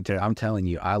bottom. Yeah. I'm telling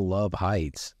you, I love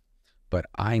heights, but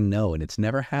I know, and it's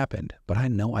never happened, but I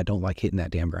know I don't like hitting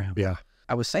that damn ground. Yeah.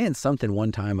 I was saying something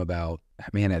one time about,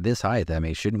 man, at this height, I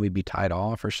mean, shouldn't we be tied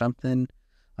off or something?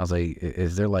 I was like,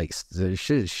 is there like, there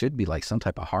should be like some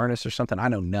type of harness or something? I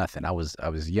know nothing. I was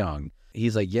young.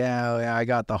 He's like, yeah, I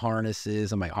got the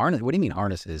harnesses. I'm like, harness? What do you mean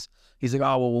harnesses? He's like,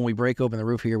 oh, well, when we break open the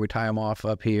roof here, we tie them off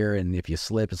up here. And if you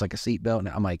slip, it's like a seat belt. And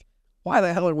I'm like, why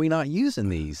the hell are we not using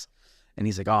these? And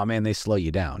he's like, oh man, they slow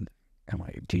you down. I'm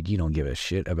like, dude, you don't give a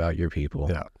shit about your people.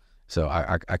 Yeah. So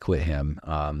I quit him.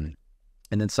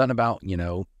 And then something about, you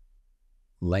know,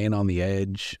 laying on the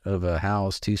edge of a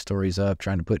house 2 stories up,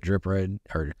 trying to put drip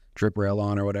rail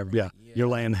on or whatever. Yeah. You're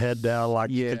laying head down like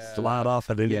you could slide off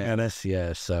at any minute.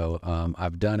 Yeah. So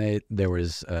I've done it. There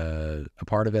was a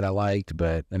part of it I liked,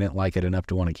 but I didn't like it enough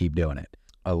to want to keep doing it.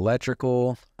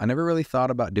 Electrical, I never really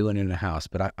thought about doing it in a house,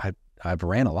 but I've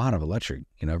ran a lot of electric.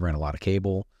 You know, I've ran a lot of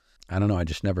cable. I don't know. I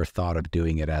just never thought of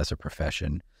doing it as a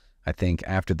profession. I think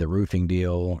after the roofing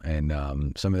deal and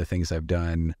some of the things I've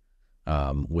done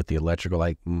with the electrical,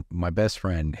 like my best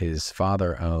friend, his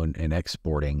father owned an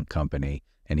exporting company,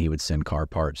 and he would send car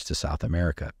parts to South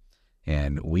America.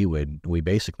 And we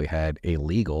basically had a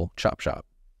legal chop shop,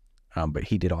 but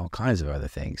he did all kinds of other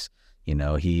things. You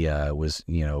know, he was,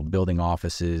 you know, building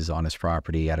offices on his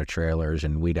property out of trailers,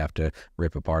 and we'd have to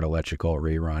rip apart electrical,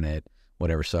 rerun it,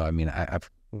 whatever. So, I mean, I've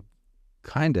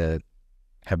kind of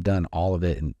have done all of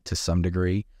it to some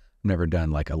degree. I've never done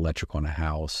like electrical in a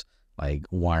house, like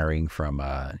wiring from,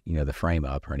 you know, the frame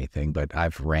up or anything, but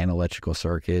I've ran electrical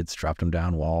circuits, dropped them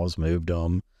down walls, moved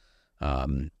them.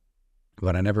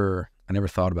 But I never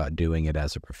thought about doing it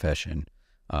as a profession.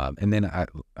 And then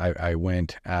I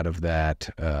went out of that,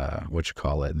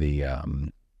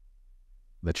 the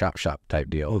chop shop type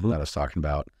deal that I was talking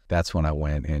about. That's when I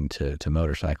went into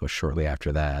motorcycles shortly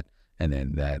after that. And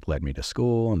then that led me to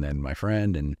school and then my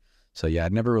friend. And so, yeah,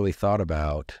 I'd never really thought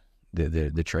about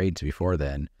the trades before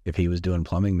then. If he was doing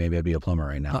plumbing, maybe I'd be a plumber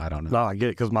right now. I don't know. No, I get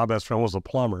it, because my best friend was a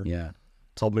plumber. Yeah.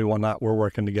 Told me one night we're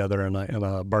working together in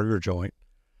a burger joint,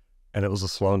 and it was a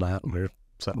slow night, and we were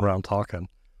sitting around talking.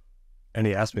 And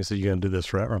he asked me, so you going to do this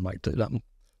forever? I'm like, dude, I'm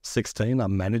 16.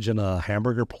 I'm managing a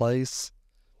hamburger place.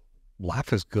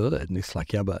 Life is good. And he's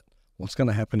like, yeah, but what's going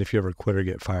to happen if you ever quit or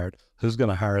get fired? Who's going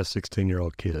to hire a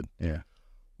 16-year-old kid? Yeah.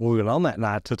 Well, we went on that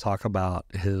night to talk about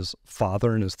his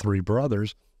father and his 3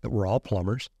 brothers that were all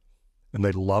plumbers, and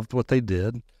they loved what they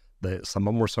did. Some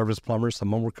of them were service plumbers,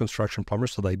 some of them were construction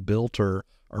plumbers, so they built or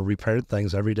repaired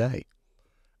things every day.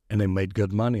 And they made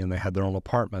good money, and they had their own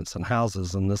apartments and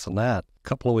houses and this and that. A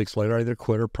couple of weeks later, I either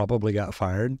quit or probably got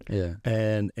fired. Yeah.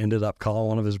 And ended up calling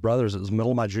one of his brothers. It was the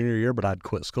middle of my junior year, but I'd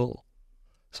quit school.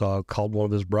 So I called one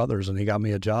of his brothers, and he got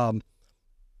me a job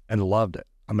and loved it.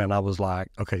 I mean, I was like,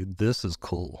 okay, this is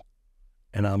cool.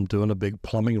 And I'm doing a big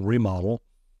plumbing remodel,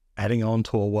 adding on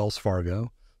to a Wells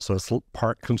Fargo. So it's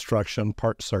part construction,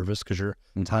 part service, because you're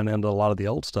tying into a lot of the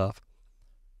old stuff.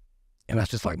 And I was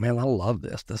just like, man, I love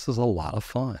this. This is a lot of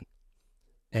fun.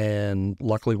 And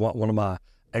luckily, one of my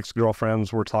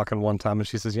ex-girlfriends were talking one time, and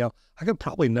she says, you know, I could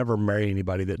probably never marry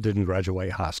anybody that didn't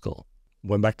graduate high school.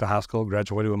 Went back to high school,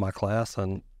 graduated with my class,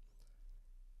 and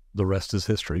the rest is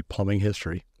history, plumbing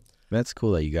history. That's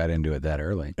cool that you got into it that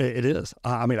early. It is.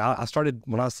 I mean, I started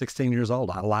when I was 16 years old.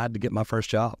 I lied to get my first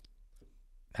job.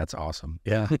 That's awesome.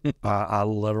 Yeah. I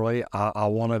literally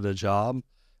wanted a job,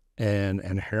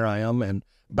 and here I am. And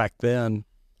back then, you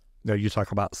know, you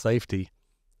talk about safety.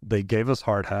 They gave us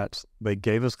hard hats. They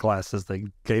gave us glasses. They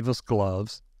gave us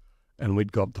gloves, and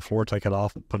we'd go up the floor, take it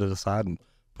off, put it aside, and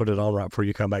put it on right before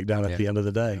you come back down at the end of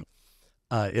the day.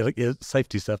 It's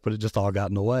safety stuff, but it just all got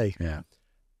in the way. Yeah.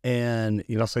 And,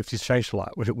 you know, safety's changed a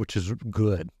lot, which is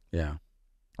good. Yeah.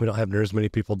 We don't have near as many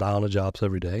people die on the jobs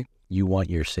every day. You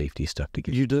want your safety stuff to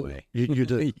get You do. away. You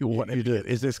do. You do.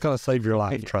 It's going to save your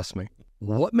life, trust me.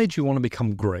 What made you want to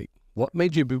become great? What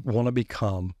made you want to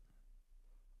become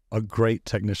a great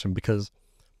technician? Because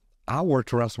I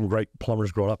worked around some great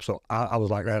plumbers growing up, so I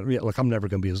was like, yeah, look, I'm never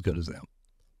going to be as good as them.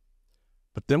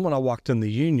 But then when I walked in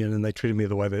the union and they treated me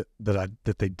the way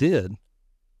that they did,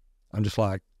 I'm just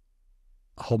like,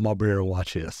 hold my beer and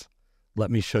watch this.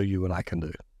 Let me show you what I can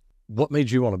do. What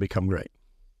made you want to become great?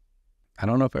 I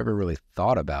don't know if I ever really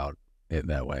thought about it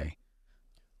that way.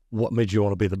 What made you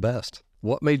want to be the best?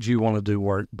 What made you want to do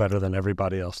work better than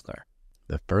everybody else there?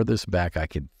 The furthest back I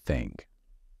could think,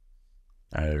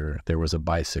 there was a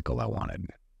bicycle I wanted.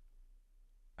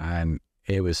 And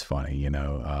it was funny, you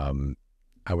know,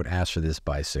 I would ask for this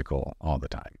bicycle all the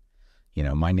time. You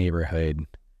know, my neighborhood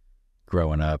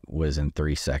growing up was in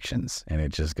 3 sections, and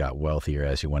it just got wealthier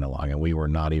as you went along. And we were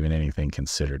not even anything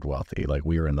considered wealthy. Like,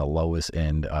 we were in the lowest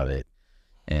end of it.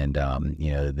 And,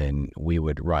 you know, then we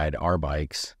would ride our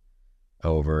bikes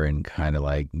over and kind of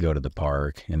like go to the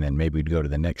park, and then maybe we'd go to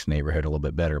the next neighborhood, a little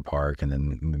bit better park, and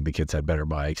then the kids had better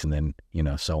bikes, and then, you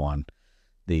know, so on.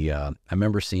 I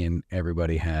remember seeing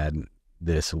everybody had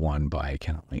this one bike,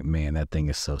 and I'm like, man, that thing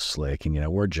is so slick. And, you know,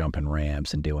 we're jumping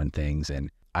ramps and doing things, and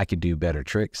I could do better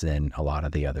tricks than a lot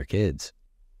of the other kids.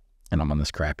 And I'm on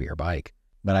this crappier bike.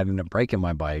 But I ended up breaking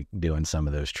my bike doing some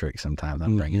of those tricks. Sometimes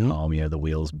I'm bringing home, you know, the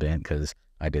wheels bent because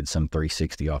I did some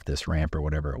 360 off this ramp or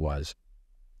whatever it was.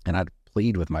 And I'd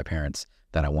plead with my parents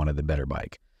that I wanted the better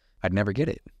bike. I'd never get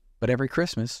it. But every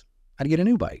Christmas, I'd get a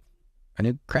new bike, a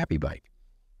new crappy bike.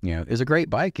 You know, it was a great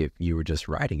bike if you were just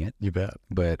riding it. You bet.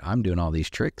 But I'm doing all these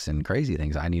tricks and crazy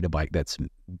things. I need a bike that's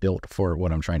built for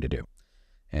what I'm trying to do.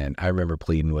 And I remember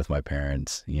pleading with my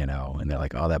parents, you know, and they're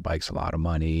like, oh, that bike's a lot of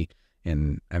money.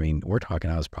 And I mean, we're talking,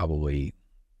 I was probably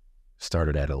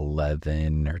started at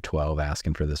 11 or 12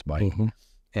 asking for this bike.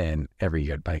 And every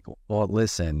year, like, well,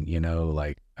 listen, you know,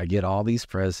 like I get all these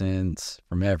presents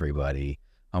from everybody.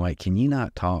 I'm like, can you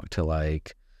not talk to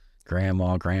like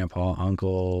grandma, grandpa,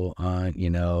 uncle, aunt, you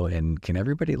know, and can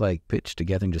everybody like pitch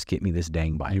together and just get me this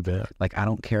dang bike? You bet. Like, I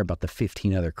don't care about the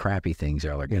 15 other crappy things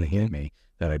y'all are going to get me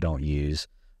that I don't use.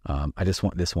 I just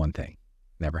want this one thing.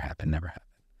 Never happened.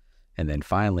 And then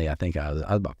finally, I think I was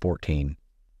about 14.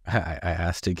 I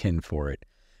asked again for it.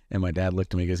 And my dad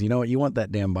looked at me and goes, you know what? You want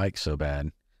that damn bike so bad.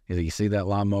 He's like, you see that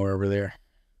lawnmower over there?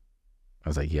 I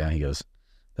was like, yeah. He goes,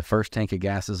 the first tank of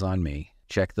gas is on me.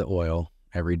 Check the oil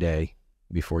every day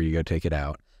before you go take it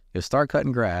out. You'll start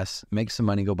cutting grass, make some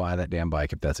money, go buy that damn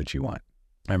bike if that's what you want.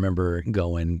 I remember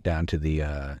going down to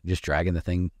the, just dragging the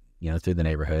thing, you know, through the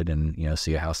neighborhood and, you know,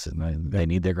 see a house and they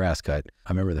need their grass cut.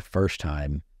 I remember the first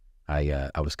time I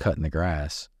was cutting the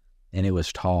grass and it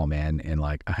was tall, man. And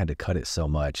like, I had to cut it so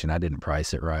much and I didn't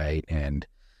price it right. And,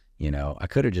 you know, I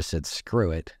could have just said,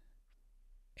 screw it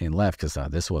and left because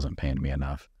this wasn't paying me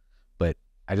enough. But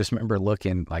I just remember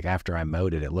looking, like after I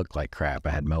mowed it, it looked like crap.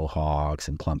 I had mohawks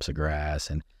and clumps of grass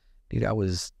and dude, I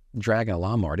was dragging a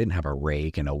lawnmower. I didn't have a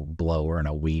rake and a blower and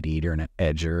a weed eater and an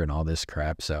edger and all this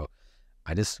crap. So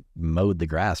I just mowed the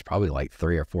grass probably like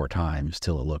 3 or 4 times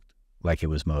till it looked like it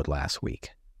was mowed last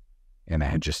week. And I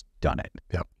had just done it.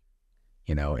 Yep.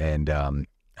 You know, and I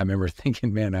remember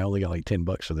thinking, man, I only got like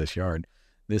 $10 for this yard.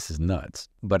 This is nuts.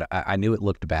 But I knew it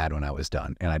looked bad when I was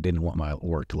done, and I didn't want my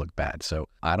work to look bad. So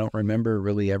I don't remember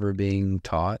really ever being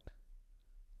taught,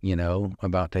 you know,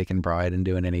 about taking pride in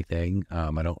doing anything. I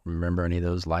don't remember any of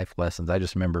those life lessons. I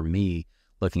just remember me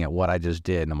looking at what I just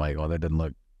did, and I'm like, well, that didn't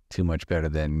look too much better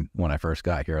than when I first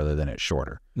got here, other than it's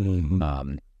shorter.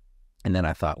 And then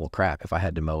I thought, well, crap, if I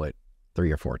had to mow it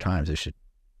 3 or 4 times, it should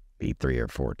be 3 or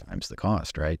 4 times the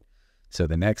cost, right? So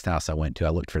the next house I went to, I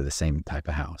looked for the same type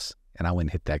of house. And I went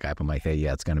and hit that guy up. I'm like, hey,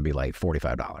 yeah, it's going to be like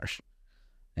 $45.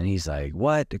 And he's like,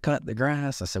 what, to cut the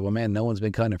grass? I said, well, man, no one's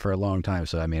been cutting it for a long time.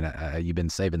 So, I mean, you've been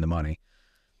saving the money.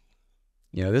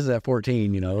 You know, this is at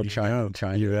 14, you know, trying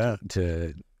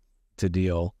to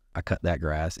deal. I cut that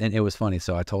grass. And it was funny.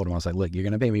 So I told him, I was like, look, you're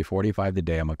going to pay me $45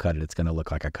 today. I'm going to cut it. It's going to look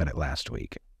like I cut it last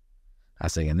week. I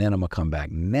say, and then I'm going to come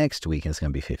back next week and it's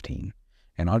going to be 15.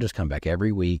 And I'll just come back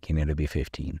every week and it'll be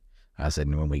 15. I said,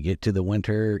 and when we get to the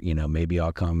winter, you know, maybe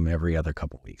I'll come every other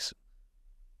couple weeks.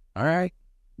 All right.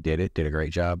 Did a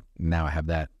great job. Now I have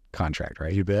that contract,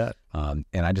 right? You bet. And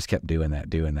I just kept doing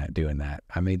that.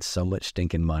 I made so much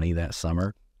stinking money that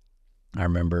summer. I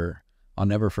remember, I'll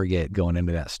never forget going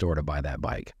into that store to buy that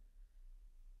bike.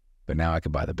 But now I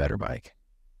could buy the better bike.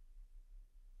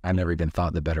 I never even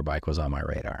thought the better bike was on my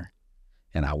radar.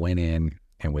 And I went in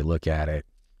and we look at it.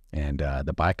 And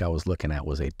the bike I was looking at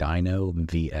was a Dyno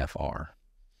VFR.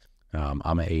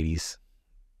 I'm an 80s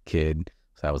kid,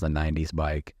 so that was a 90s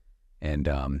bike. And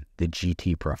the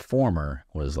GT Performer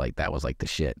was like, that was like the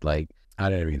shit. Like, I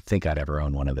didn't even think I'd ever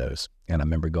own one of those. And I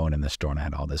remember going in the store and I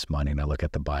had all this money and I look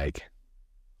at the bike.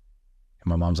 And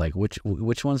my mom's like, which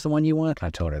one's the one you want?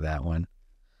 I told her that one.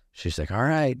 She's like, all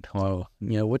right, well,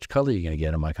 you know, which color are you going to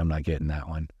get? I'm like, I'm not getting that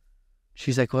one.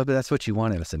 She's like, well, but that's what you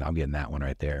wanted. I said, no, I'm getting that one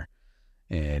right there.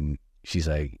 And she's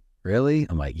like, really?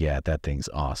 I'm like, yeah, that thing's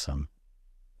awesome.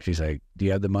 She's like, do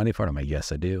you have the money for it? I'm like,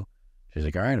 yes, I do. She's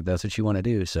like, all right, if that's what you want to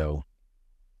do. So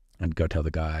I'd go tell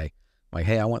the guy, I'm like,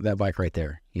 hey, I want that bike right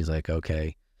there. He's like,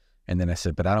 okay. And then I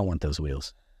said, but I don't want those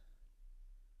wheels.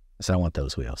 I said, I want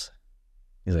those wheels.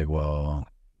 He's like, well,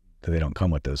 they don't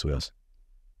come with those wheels.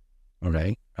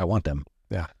 Okay, I want them.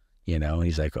 Yeah. You know,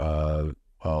 he's like, well,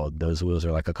 those wheels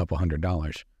are like a couple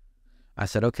 $100. I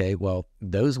said, okay, well,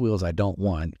 those wheels I don't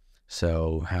want.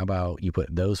 So how about you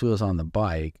put those wheels on the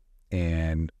bike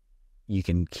and you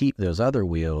can keep those other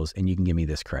wheels and you can give me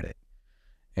this credit.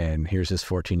 And here's this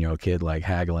 14-year-old kid like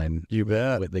haggling You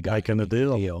bet. with the guy Making a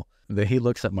deal. Then he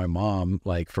looks at my mom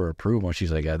like for approval. And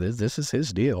she's like, this is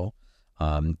his deal.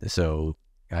 So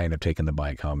I ended up taking the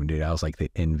bike home, and dude, I was like the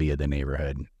envy of the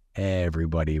neighborhood.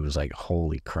 Everybody was like,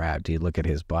 holy crap, dude, look at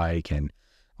his bike. And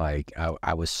like,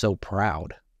 I was so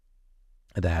proud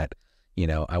that, you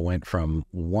know, I went from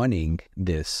wanting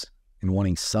this and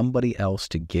wanting somebody else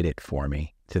to get it for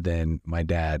me to then my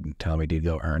dad telling me, dude,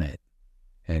 go earn it.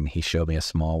 And he showed me a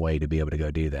small way to be able to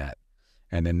go do that.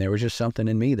 And then there was just something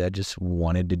in me that just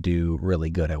wanted to do really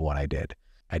good at what I did.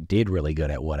 I did really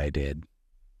good at what I did.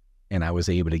 And I was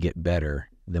able to get better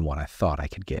than what I thought I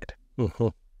could get.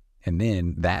 And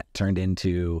then that turned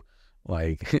into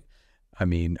like, I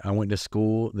mean, I went to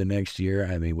school the next year,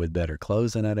 I mean, with better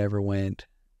clothes than I'd ever went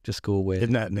to school with.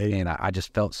 Isn't that neat? And I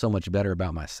just felt so much better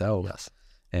about myself. Yes.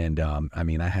 And I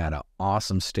mean, I had an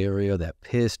awesome stereo that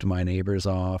pissed my neighbors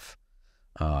off.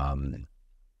 You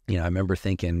know, I remember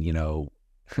thinking, you know,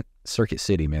 Circuit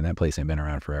City, man, that place ain't been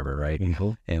around forever, right?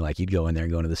 And like you'd go in there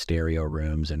and go into the stereo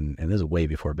rooms, and this is way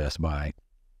before Best Buy.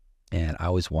 And I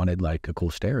always wanted like a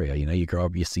cool stereo. You know, you grow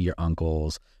up, you see your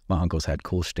uncles. My uncles had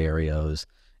cool stereos,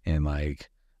 and like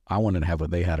I wanted to have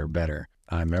what they had or better.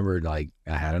 I remember like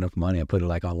I had enough money, I put it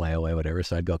like on layaway, whatever.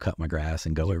 So I'd go cut my grass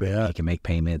and go every week and make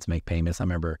payments. I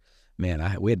remember,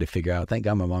 man, we had to figure out, thank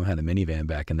God my mom had a minivan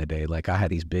back in the day. Like I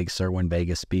had these big Sirwin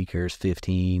Vegas speakers,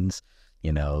 15s,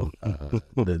 you know,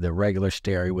 the regular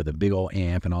stereo with a big old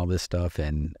amp and all this stuff.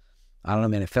 And I don't know,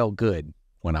 man, it felt good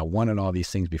when I wanted all these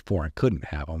things before and couldn't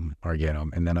have them or get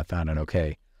them. And then I found out,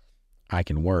 okay, I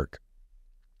can work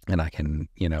and I can,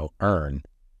 you know, earn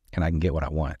and I can get what I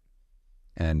want.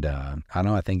 And I don't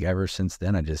know, I think ever since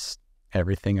then,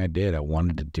 everything I did, I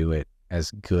wanted to do it as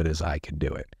good as I could do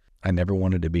it. I never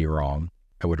wanted to be wrong.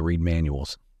 I would read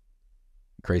manuals.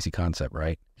 Crazy concept,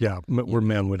 right? Yeah, we're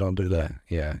men, we don't do that.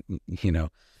 Yeah, you know,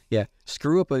 yeah,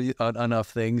 screw up enough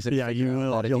things. Yeah, you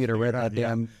will. If you'd have read that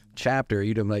damn chapter,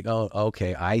 you'd have been like, oh,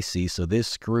 okay, I see. So this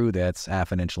screw that's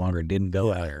half an inch longer didn't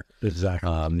go there.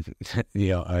 Exactly. You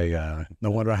know,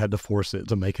 no wonder I had to force it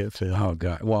to make it fit. Oh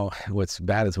God. Well, what's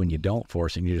bad is when you don't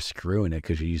force it and you're just screwing it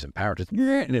because you're using power,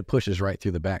 and it pushes right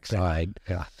through the backside.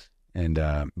 Yeah. And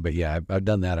but yeah, I've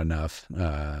done that enough.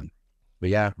 But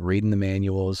yeah, reading the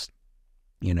manuals,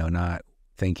 you know, not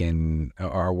thinking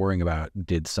or worrying about,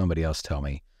 did somebody else tell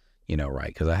me, you know, right?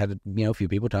 Because I had, you know, a few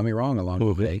people tell me wrong along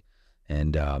the way.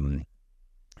 And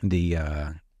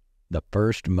the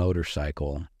first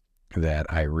motorcycle that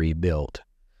I rebuilt,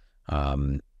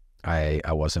 I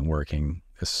wasn't working.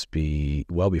 This would be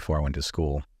well before I went to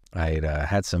school. I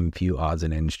had some few odds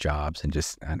and ends jobs, and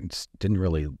I just didn't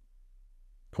really,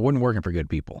 I wasn't working for good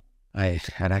people. I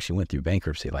had actually went through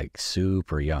bankruptcy like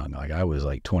super young. Like I was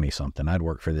like 20 something. I'd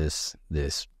worked for this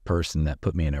person that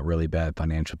put me in a really bad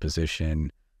financial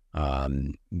position.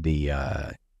 It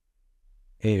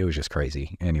was just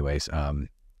crazy. Anyways,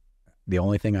 the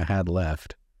only thing I had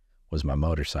left was my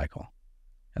motorcycle,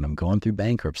 and I'm going through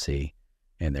bankruptcy,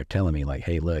 and they're telling me like,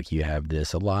 hey, look, you have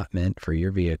this allotment for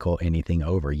your vehicle. Anything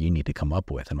over, you need to come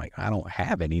up with. I'm like, I don't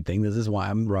have anything. This is why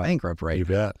I'm bankrupt right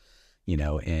now. You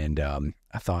know, and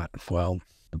I thought, well,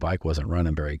 the bike wasn't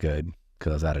running very good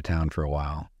because I was out of town for a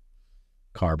while,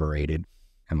 carbureted.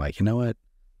 I'm like, you know what?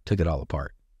 Took it all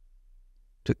apart.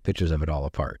 Took pictures of it all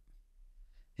apart.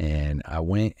 And I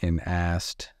went and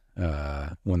asked,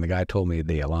 when the guy told me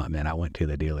the allotment, I went to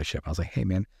the dealership. I was like, hey,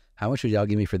 man, how much would y'all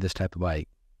give me for this type of bike?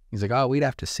 He's like, oh, we'd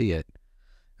have to see it.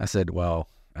 I said, well,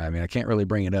 I mean, I can't really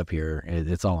bring it up here.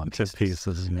 It's all in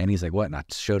pieces. And he's like, what? And I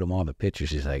showed him all the pictures.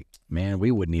 He's like, man, we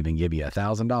wouldn't even give you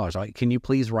 $1,000. Like, can you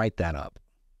please write that up?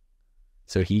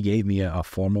 So he gave me a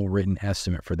formal written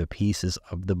estimate for the pieces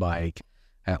of the bike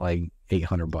at like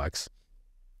 $800,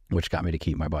 which got me to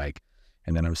keep my bike.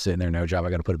 And then I'm sitting there, no job. I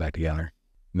got to put it back together.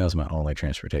 And that was my only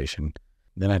transportation.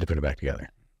 Then I had to put it back together.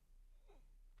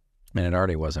 And it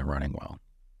already wasn't running well.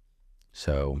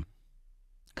 So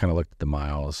kind of looked at the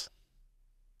miles.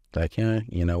 Like, yeah,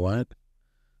 you know what?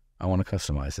 I want to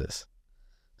customize this.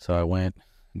 So I went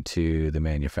to the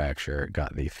manufacturer,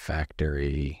 got the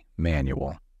factory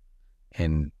manual,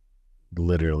 and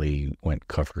literally went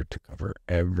cover to cover.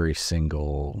 Every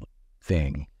single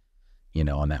thing, you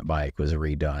know, on that bike was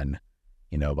redone,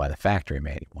 you know, by the factory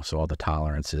manual. So all the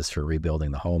tolerances for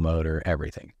rebuilding the whole motor,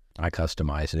 everything. I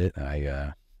customized it.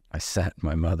 I sat in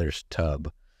my mother's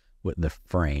tub with the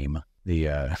frame.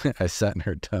 I sat in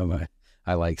her tub.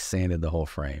 I like sanded the whole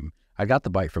frame. I got the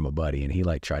bike from a buddy, and he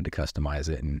like tried to customize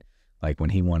it. And like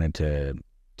when he wanted to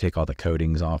take all the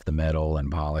coatings off the metal and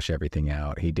polish everything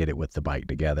out, he did it with the bike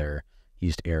together.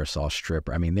 used aerosol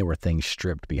stripper. I mean, there were things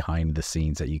stripped behind the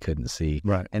scenes that you couldn't see.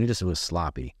 Right. And it was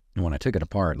sloppy. And when I took it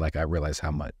apart, like, I realized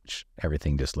how much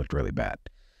everything just looked really bad.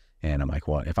 And I'm like,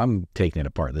 well, if I'm taking it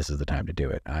apart, this is the time to do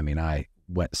it. I mean, I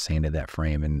wet sanded that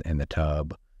frame in the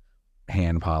tub,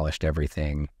 hand polished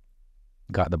everything,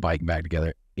 got the bike back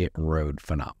together. It rode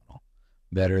phenomenal,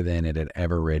 better than it had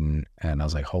ever ridden. And I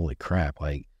was like, holy crap.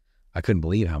 Like, I couldn't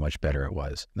believe how much better it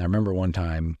was. And I remember one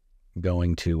time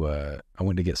going to, I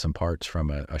went to get some parts from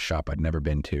a shop I'd never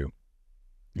been to.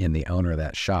 And the owner of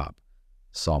that shop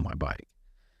saw my bike.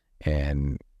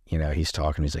 And, you know, he's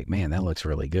talking, he's like, man, that looks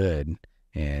really good.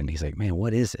 And he's like, man,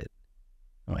 what is it?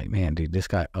 I'm like, man, dude, this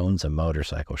guy owns a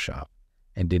motorcycle shop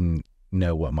and didn't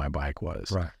know what my bike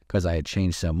was. Right. Because I had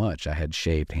changed so much. I had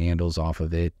shaved handles off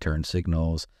of it, turn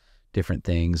signals, different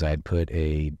things. I had put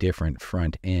a different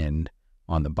front end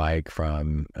on the bike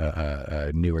from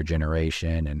a newer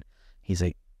generation. And he's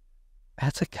like,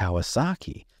 that's a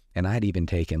Kawasaki. And I'd even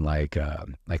taken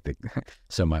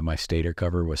so my stator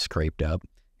cover was scraped up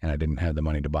and I didn't have the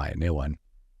money to buy a new one.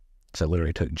 So I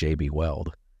literally took JB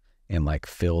Weld and like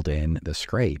filled in the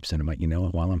scrapes. And I'm like, you know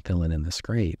what, while I'm filling in the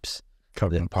scrapes,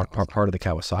 part of the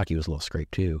Kawasaki was a little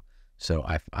scraped too. So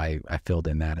I filled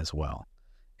in that as well.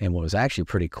 And what was actually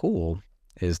pretty cool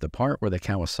is the part where the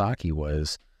Kawasaki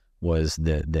was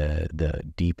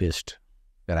the deepest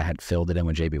that I had filled it in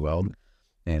with JB Weld.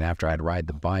 And after I'd ride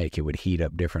the bike, it would heat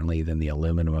up differently than the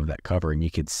aluminum of that cover. And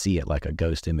you could see it like a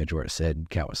ghost image where it said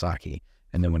Kawasaki.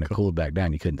 And then when it cooled back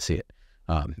down, you couldn't see it.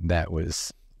 That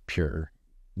was pure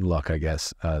luck, I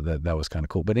guess. That was kind of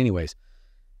cool. But anyways,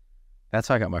 that's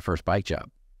how I got my first bike job,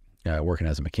 working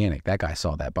as a mechanic. That guy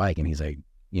saw that bike and he's like,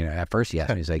 you know, at first he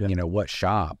asked me, he's like, you know, what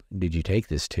shop did you take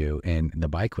this to? And the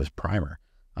bike was primer.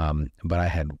 But I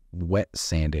had wet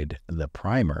sanded the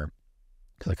primer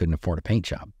because I couldn't afford a paint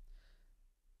job.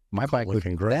 My bike,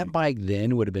 that bike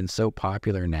then would have been so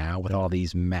popular now with all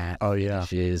these matte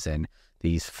finishes and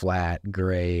these flat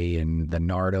gray and the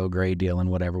Nardo gray deal and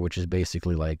whatever, which is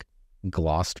basically like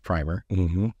glossed primer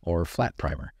or flat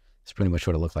primer. It's pretty much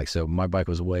what it looked like. So my bike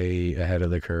was way ahead of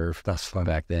the curve. That's fun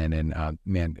back then. And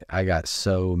man, I got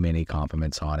so many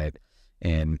compliments on it.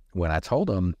 And when I told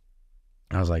him,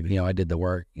 I was like, you know, I did the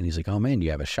work. And he's like, oh man, do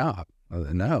you have a shop? I was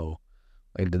like, no,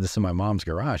 I did this in my mom's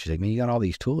garage. She's like, man, you got all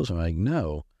these tools? I'm like,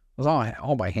 no, it was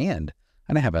all by hand.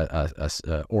 I didn't have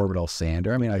a orbital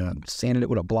sander. I mean, I sanded it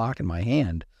with a block in my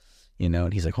hand, you know,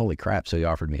 and he's like, holy crap. So he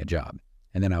offered me a job.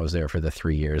 And then I was there for the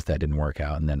 3 years. That didn't work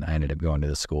out. And then I ended up going to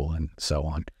the school and so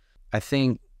on. I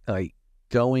think like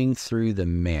going through the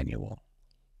manual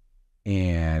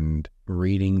and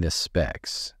reading the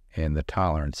specs and the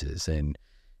tolerances and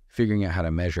figuring out how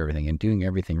to measure everything and doing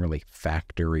everything really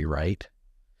factory right.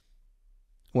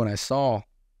 When I saw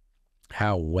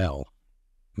how well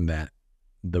that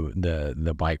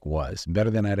the bike was, better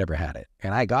than I'd ever had it.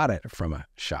 And I got it from a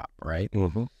shop, right?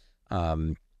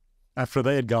 After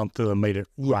they had gone through and made it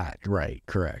right,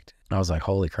 correct. I was like,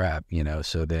 holy crap, you know.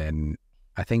 So then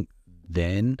I think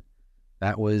then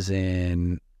that was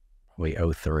in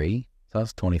 03. So I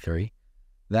was 23.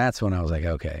 That's when I was like,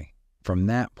 okay. From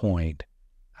that point,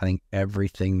 I think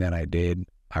everything that I did,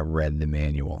 I read the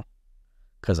manual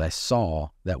because I saw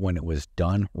that when it was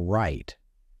done right,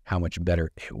 how much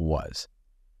better it was.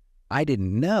 I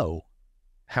didn't know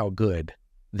how good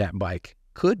that bike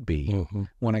could be.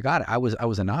 When I got it. I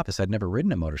was a novice. I'd never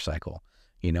ridden a motorcycle.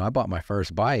 You know, I bought my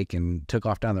first bike and took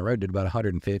off down the road, did about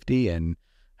 150 and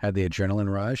had the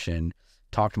adrenaline rush and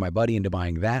talked my buddy into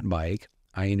buying that bike.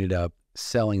 I ended up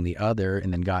selling the other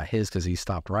and then got his because he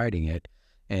stopped riding it.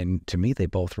 And to me, they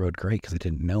both rode great because I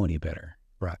didn't know any better.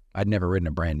 Right. I'd never ridden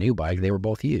a brand new bike. They were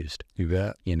both used. You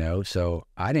bet. You know, so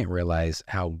I didn't realize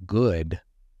how good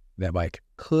that bike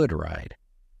could ride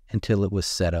until it was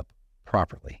set up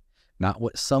properly. Not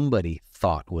what somebody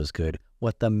thought was good,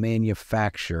 what the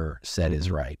manufacturer said is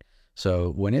right.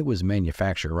 So when it was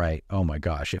manufactured right, oh my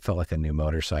gosh, it felt like a new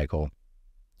motorcycle.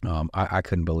 I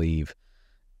couldn't believe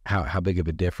how big of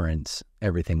a difference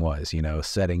everything was, you know,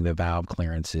 setting the valve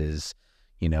clearances,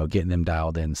 you know, getting them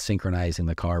dialed in, synchronizing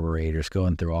the carburetors,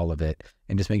 going through all of it,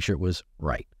 and just make sure it was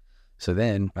right. So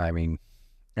then, I mean,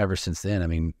 ever since then, I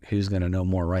mean, who's going to know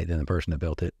more right than the person that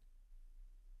built it?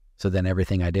 So then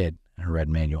everything I did, I read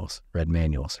manuals. When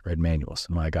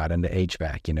I got into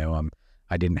HVAC, you know,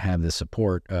 I didn't have the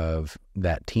support of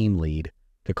that team lead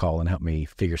to call and help me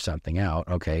figure something out.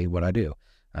 Okay, what I do?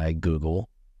 I Google,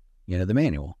 you know, the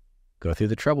manual, go through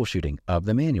the troubleshooting of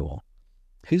the manual.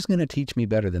 Who's going to teach me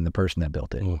better than the person that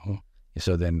built it?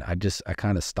 So then I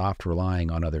kind of stopped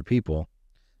relying on other people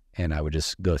and I would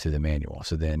just go through the manual.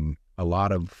 So then a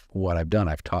lot of what I've done,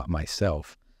 I've taught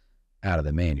myself out of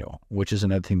the manual, which is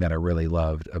another thing that I really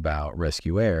loved about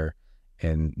Rescue Air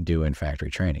and doing factory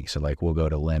training. So like we'll go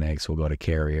to Lennox, we'll go to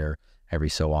Carrier every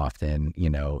so often, you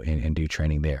know, and do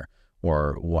training there,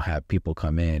 or we'll have people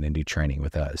come in and do training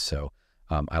with us. So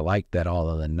I like that all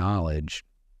of the knowledge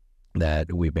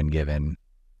that we've been given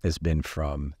has been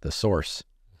from the source,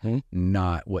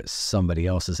 not what somebody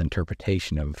else's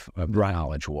interpretation of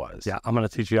knowledge was. Yeah, I'm going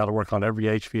to teach you how to work on every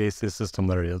HVAC system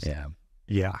there is.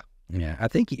 Yeah. I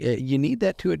think you need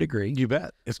that to a degree. You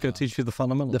bet. It's going to teach you the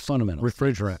fundamentals. The fundamentals.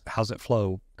 Refrigerant, how's it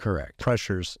flow? Correct.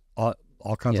 Pressures, all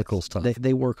kinds of cool stuff.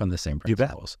 They work on the same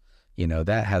principles. You know,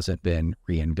 that hasn't been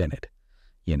reinvented.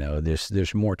 You know,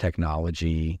 there's more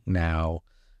technology now,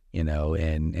 you know,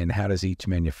 and how does each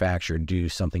manufacturer do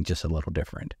something just a little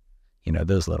different? You know,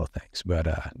 those little things. But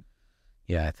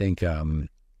yeah, I think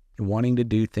wanting to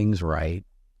do things right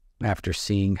after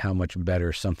seeing how much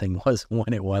better something was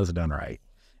when it was done right,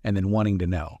 and then wanting to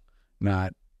know,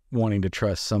 not wanting to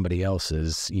trust somebody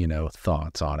else's, you know,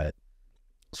 thoughts on it.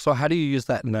 So how do you use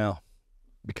that now?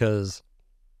 Because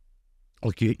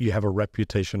look, you have a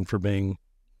reputation for being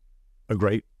a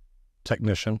great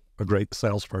technician, a great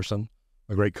salesperson,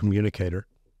 a great communicator.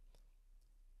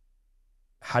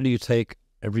 How do you take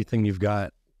everything you've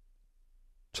got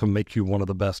to make you one of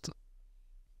the best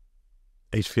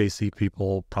HVAC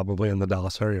people probably in the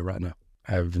Dallas area right now?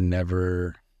 I've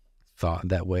never thought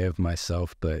that way of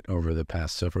myself, but over the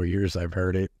past several years, I've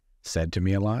heard it said to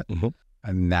me a lot.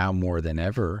 And now more than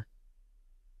ever,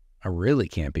 I really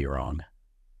can't be wrong.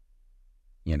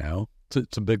 You know,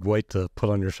 it's a big weight to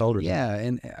put on your shoulders. Yeah,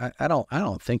 and I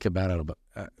don't think about it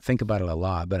a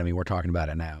lot, but I mean, we're talking about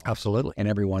it now. Absolutely. And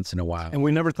every once in a while. And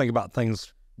we never think about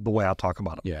things the way I talk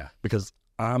about them. Yeah. Because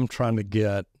I'm trying to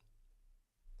get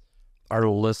our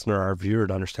listener, our viewer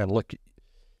to understand, look,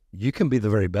 you can be the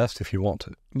very best if you want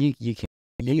to. You can.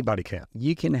 Anybody can.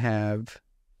 You can have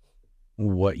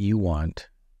what you want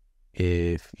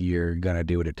if you're going to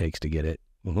do what it takes to get it.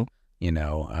 You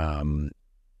know,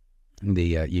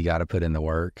 you got to put in the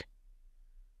work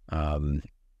and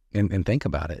think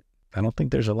about it. I don't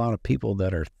think there's a lot of people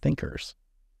that are thinkers.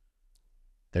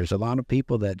 There's a lot of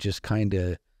people that just kind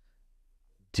of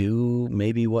do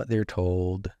maybe what they're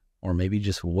told, or maybe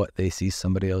just what they see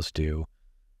somebody else do.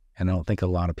 And I don't think a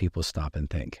lot of people stop and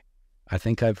think. I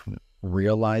think I've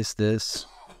realized this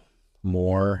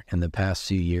more in the past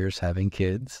few years having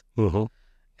kids.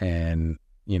 And,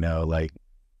 you know, like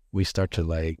we start to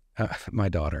like, my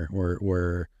daughter,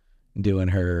 we're doing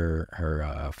her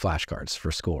flashcards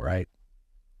for school, right?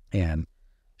 And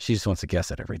she just wants to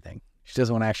guess at everything. She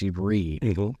doesn't want to actually read.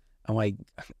 I'm like,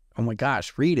 oh my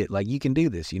gosh, read it. Like, you can do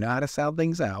this. You know how to sound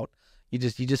things out. You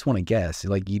just want to guess.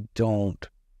 Like,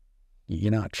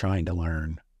 you're not trying to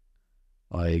learn.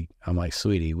 Like, I'm like,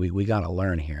 sweetie, we got to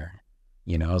learn here.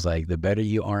 You know, I was like, the better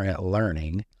you are at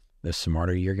learning, the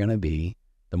smarter you're going to be,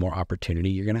 the more opportunity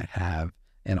you're going to have,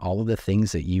 and all of the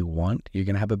things that you want, you're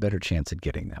going to have a better chance at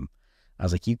getting them. I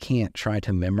was like, you can't try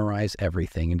to memorize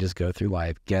everything and just go through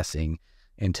life guessing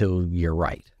until you're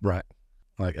right. Right.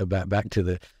 Like, back to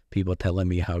the people telling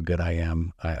me how good I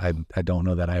am. I don't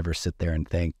know that I ever sit there and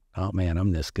think, oh man,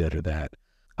 I'm this good or that.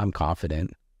 I'm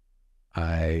confident.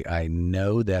 I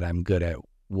know that I'm good at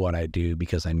what I do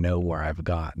because I know where I've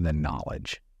gotten the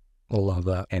knowledge. I love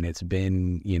that. And it's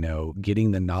been, you know,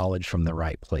 getting the knowledge from the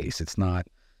right place. It's not,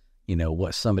 you know,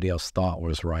 what somebody else thought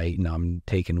was right, and I'm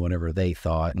taking whatever they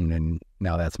thought, and then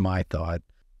now that's my thought.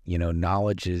 You know,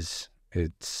 knowledge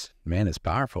it's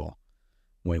powerful.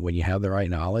 When you have the right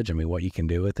knowledge, I mean, what you can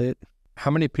do with it.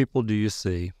 How many people do you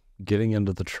see getting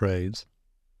into the trades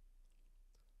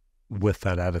with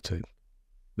that attitude,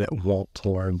 that want to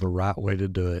learn the right way to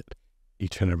do it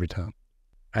each and every time?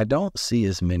 I don't see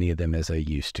as many of them as I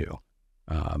used to.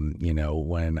 You know,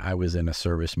 when I was in a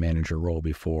service manager role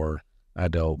before, I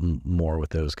dealt more with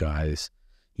those guys.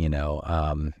 You know,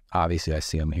 obviously I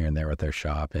see them here and there with their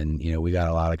shop, and, you know, we got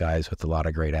a lot of guys with a lot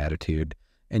of great attitude,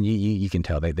 and you can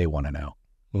tell they want to know.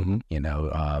 You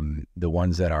know, the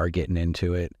ones that are getting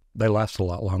into it, they last a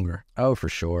lot longer. Oh, for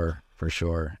sure.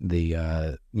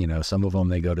 The, you know, some of them,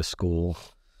 they go to school,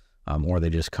 or they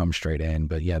just come straight in,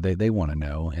 but yeah, they want to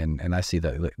know. And I see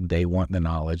that they want the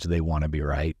knowledge. They want to be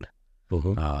right.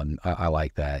 I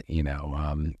like that. You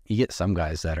know, you get some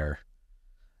guys that are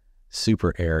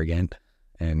super arrogant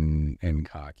and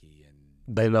cocky,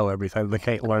 and they know everything. They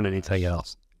can't learn anything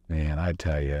else. Man, I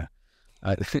tell you,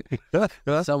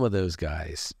 some of those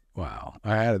guys, wow.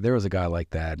 There was a guy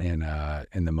like that in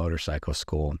the motorcycle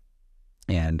school.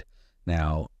 And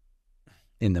now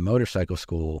in the motorcycle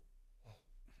school,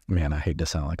 man, I hate to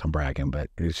sound like I'm bragging, but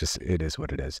it is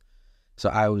what it is. So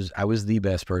I was the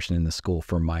best person in the school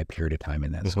for my period of time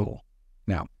in that school.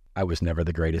 Now, I was never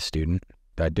the greatest student.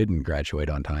 I didn't graduate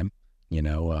on time. You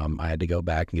know, I had to go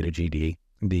back and get a GD.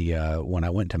 When I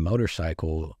went to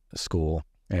motorcycle school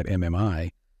at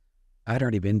MMI, I'd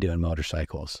already been doing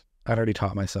motorcycles. I'd already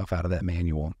taught myself out of that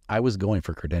manual. I was going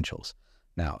for credentials.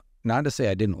 Now, not to say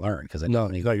I didn't learn, because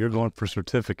No, you're going for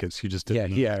certificates. You just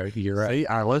didn't. Yeah, you're right. See,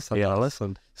 I listened. Yeah. I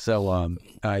listened. So,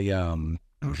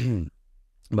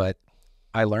 but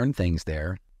I learned things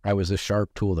there. I was a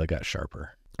sharp tool that got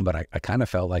sharper, but I kind of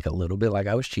felt like a little bit like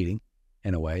I was cheating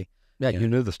in a way. Yeah, you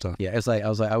knew the stuff. Yeah, it's like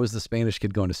I was the Spanish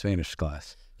kid going to Spanish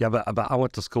class. Yeah, but I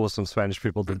went to school with some Spanish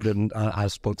people that didn't. I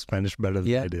spoke Spanish better than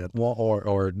they did. Well,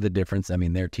 or the difference. I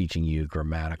mean, they're teaching you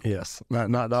grammatical. Yes. I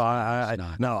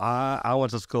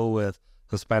went to school with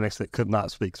Hispanics that could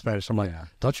not speak Spanish. I'm like,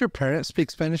 don't your parents speak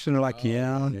Spanish? And they're like,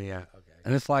 yeah. Yeah. Okay.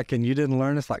 And it's like, and you didn't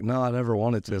learn? It's like, no, I never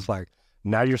wanted to. It's like,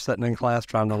 now you're sitting in class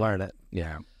trying to learn it.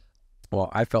 Yeah. Well,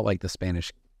 I felt like the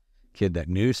Spanish kid that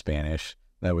knew Spanish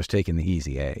that was taking the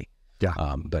easy A.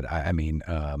 Yeah. But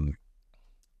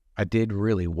I did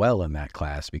really well in that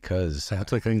class because I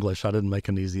took English. I didn't make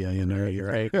an easy A in there.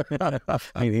 You're right.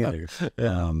 Me neither.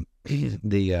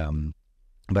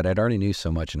 But I'd already knew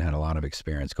so much and had a lot of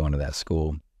experience going to that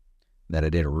school that I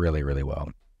did really, really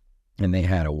well. And they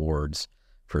had awards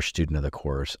for student of the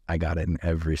course. I got it in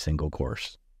every single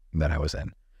course that I was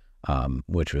in,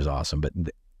 which was awesome. But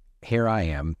here I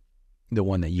am, the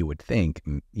one that you would think,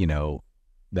 you know,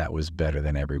 that was better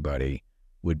than everybody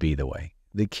would be the way.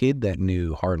 The kid that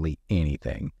knew hardly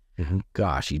anything,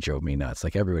 gosh, he drove me nuts.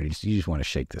 Like everybody, you just want to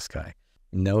shake this guy.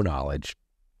 No knowledge.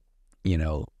 You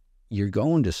know, you're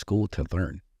going to school to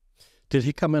learn. Did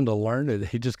he come in to learn, or did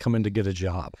he just come in to get a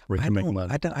job where he can make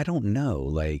money? I don't know.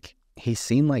 Like, he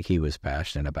seemed like he was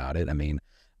passionate about it. I mean,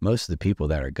 most of the people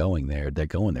that are going there, they're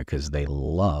going there because they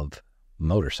love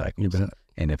motorcycles. You bet.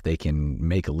 And if they can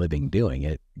make a living doing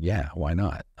it, yeah, why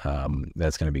not?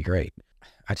 That's going to be great.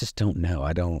 I just don't know.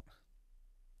 I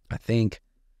think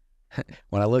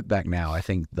when I look back now, I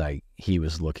think like he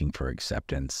was looking for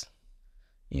acceptance,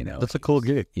 you know. That's a cool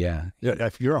gig. Yeah.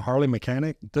 If you're a Harley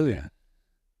mechanic, dude,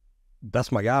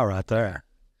 that's my guy right there.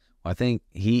 Well, I think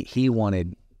he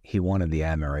wanted the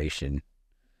admiration,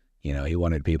 you know. He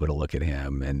wanted people to look at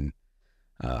him, and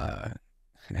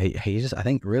he just, I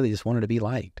think, really just wanted to be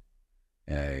liked.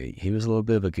 He was a little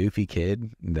bit of a goofy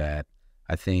kid that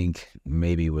I think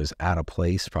maybe was out of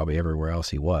place probably everywhere else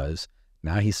he was.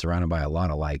 Now he's surrounded by a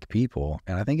lot of like people,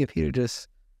 and I think if he'd just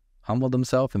humbled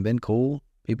himself and been cool,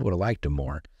 people would have liked him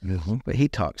more. But he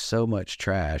talked so much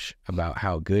trash about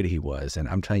how good he was, and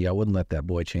I'm telling you, I wouldn't let that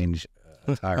boy change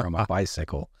a tire on my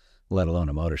bicycle, let alone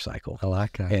a motorcycle. I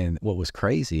like that. And what was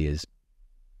crazy is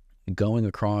going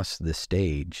across the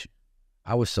stage,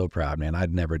 I was so proud, man.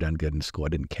 I'd never done good in school. I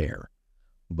didn't care.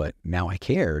 But now I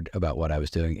cared about what I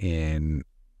was doing, and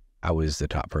I was the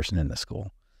top person in the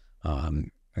school.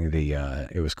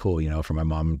 It was cool, you know, for my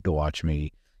mom to watch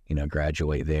me, you know,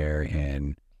 graduate there,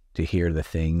 and to hear the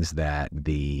things that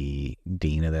the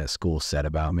dean of that school said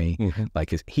about me. Like,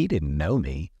 'cause he didn't know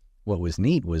me. What was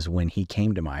neat was when he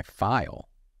came to my file,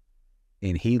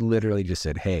 and he literally just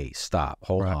said, "Hey, stop,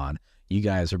 hold on. You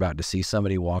guys are about to see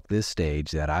somebody walk this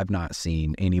stage that I've not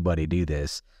seen anybody do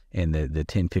this in the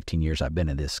 10, 15 years I've been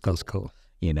in this school." That's cool.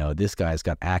 You know, this guy's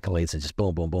got accolades and just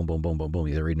boom, boom, boom, boom, boom, boom, boom.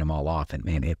 He's reading them all off. And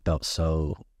man, it felt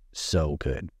so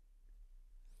good.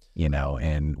 You know,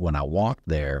 and when I walked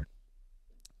there,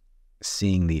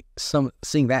 seeing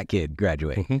that kid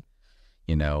graduate,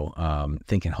 you know,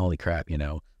 thinking, holy crap, you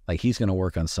know, like he's going to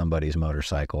work on somebody's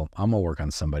motorcycle. I'm going to work on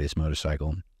somebody's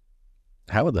motorcycle.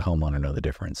 How would the homeowner know the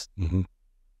difference?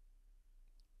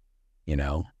 You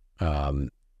know,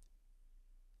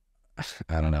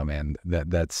 I don't know, man.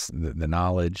 That's the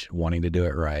knowledge, wanting to do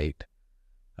it right,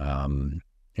 and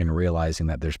realizing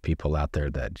that there's people out there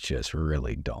that just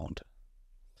really don't.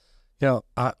 Yeah,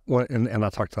 I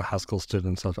talk to high school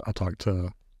students. I talk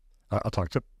to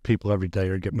people every day,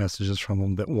 or get messages from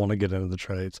them that want to get into the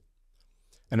trades,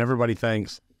 and everybody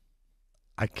thinks,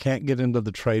 I can't get into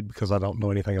the trade because I don't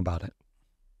know anything about it,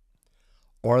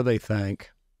 or they think,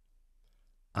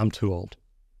 I'm too old.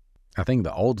 I think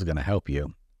the old's going to help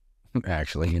you.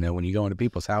 Actually, you know, when you go into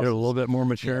people's houses, they're a little bit more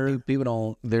mature. Yeah, people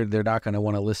don't. They're not going to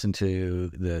want to listen to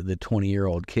the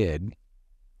 20-year-old kid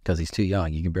because he's too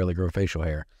young. You can barely grow facial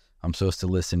hair. I'm supposed to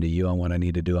listen to you on what I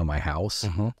need to do on my house.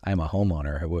 I'm a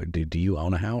homeowner. Do you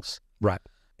own a house? Right.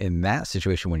 In that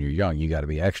situation, when you're young, you got to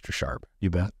be extra sharp. You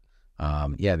bet.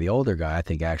 Yeah, the older guy, I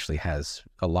think, actually has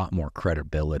a lot more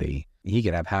credibility he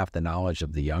could have half the knowledge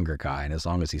of the younger guy, and as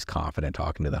long as he's confident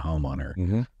talking to the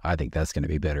homeowner, I think that's going to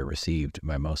be better received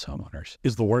by most homeowners.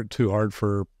 Is the work too hard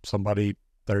for somebody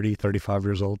 30, 35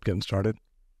 years old getting started?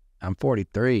 I'm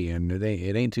 43, and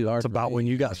it ain't too hard. It's about when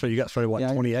you got started. You got started, what,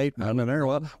 28? I'm in there.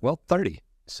 Well, 30.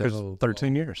 So there's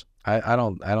 13 years. I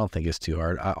don't think it's too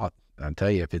hard. I'll tell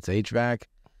you, if it's HVAC,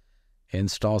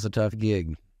 install's a tough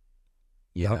gig.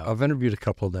 Yeah, I've interviewed a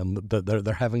couple of them.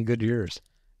 They're having good years.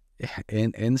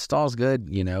 Install's good,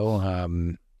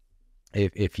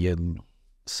 if you,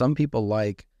 some people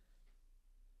like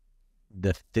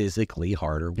the physically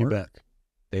harder work. You bet.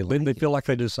 They feel like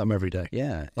they do something every day.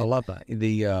 Yeah. I love that.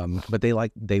 But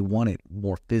they want it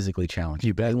more physically challenging.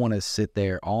 You bet. They want to sit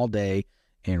there all day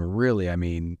and really, yes,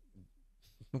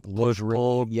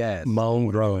 moan,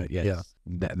 growing. Yes. Yeah.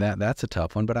 That's a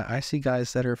tough one, but I see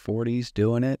guys that are 40s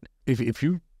doing it. If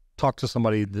you talk to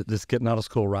somebody that's getting out of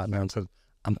school right now and says,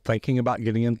 I'm thinking about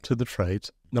getting into the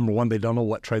trades. Number one, they don't know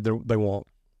what trade they want.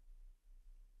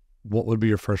 What would be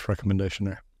your first recommendation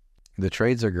there? The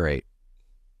trades are great.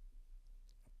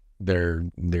 They're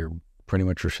pretty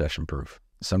much recession-proof.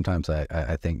 Sometimes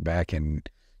I think back and,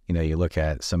 you look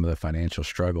at some of the financial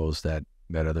struggles that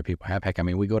other people have. Heck,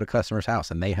 we go to customers'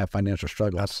 house and they have financial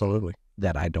struggles. Absolutely.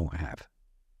 That I don't have.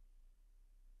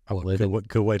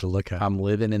 Good way to look at it. I'm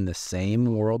living in the same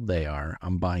world they are.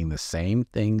 I'm buying the same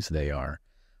things they are.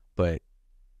 But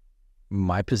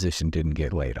my position didn't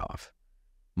get laid off.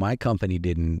 My company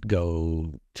didn't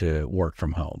go to work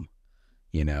from home.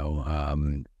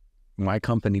 My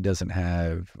company doesn't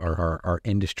have, or our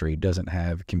industry doesn't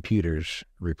have computers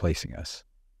replacing us.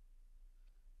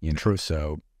 True.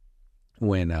 So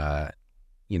when,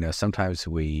 sometimes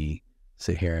we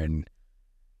sit here and,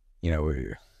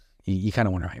 you kind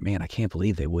of wonder, like, man, I can't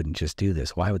believe they wouldn't just do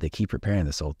this. Why would they keep repairing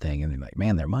this old thing? And they're like,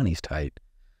 man, their money's tight.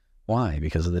 Why?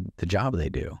 Because of the job they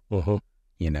do.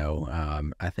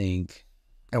 I think.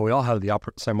 And we all have the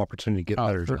same opportunity to get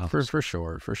better jobs.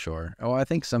 For sure. Oh, I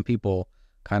think some people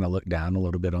kind of look down a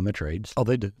little bit on the trades. Oh,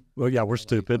 they do. Well, yeah, we're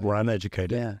stupid. We're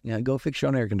uneducated. Yeah. Go fix your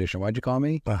own air conditioner. Why'd you call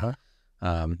me? Go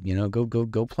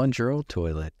plunge your old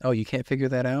toilet. Oh, you can't figure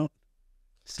that out?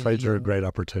 Trades are a great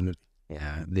opportunity.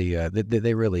 Yeah,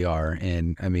 they really are.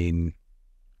 And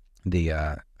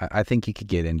I think you could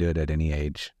get into it at any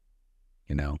age,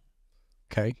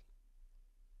 Okay.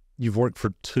 You've worked for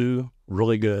 2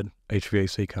 really good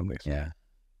HVAC companies. Yeah.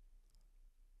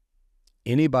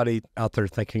 Anybody out there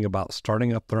thinking about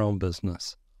starting up their own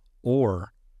business,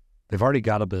 or they've already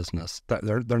got a business,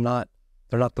 they're not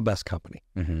the best company.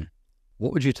 Mm-hmm.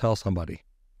 What would you tell somebody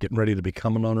getting ready to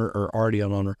become an owner or already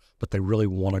an owner, but they really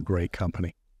want a great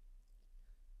company?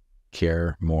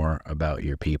 Care more about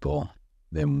your people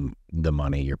than the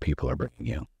money your people are bringing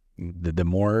you. The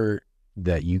more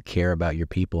that you care about your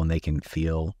people and they can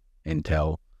feel and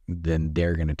tell, then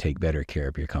they're going to take better care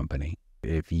of your company.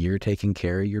 If you're taking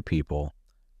care of your people,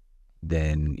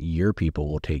 then your people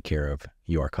will take care of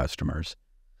your customers.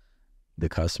 The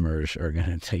customers are going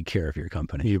to take care of your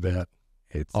company. You bet.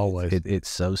 Always. It's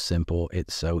so simple.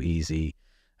 It's so easy.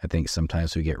 I think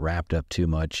sometimes we get wrapped up too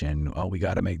much and, we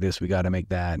got to make this, we got to make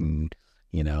that. And,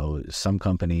 some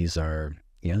companies are,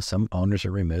 some owners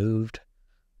are removed.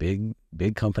 Big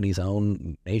companies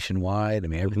own nationwide.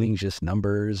 Everything's just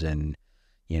numbers. And,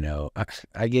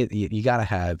 I get, you got to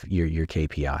have your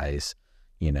KPIs,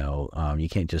 you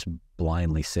can't just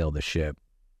blindly sail the ship.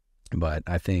 But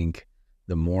I think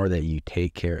the more that you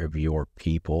take care of your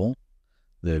people,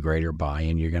 the greater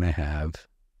buy-in you're going to have.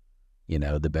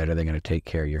 The better they're going to take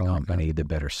care of your company, the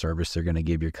better service they're going to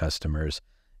give your customers,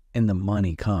 and the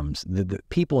money comes. The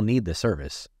people need the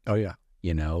service. Oh, yeah.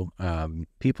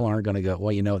 People aren't going to go,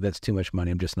 well, that's too much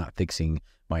money. I'm just not fixing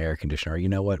my air conditioner. You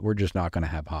know what? We're just not going to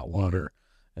have hot water.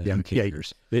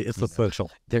 It's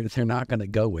essential. They're not going to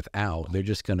go without. They're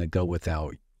just going to go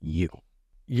without you.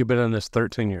 You've been in this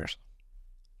 13 years.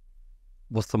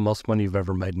 What's the most money you've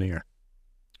ever made in a year?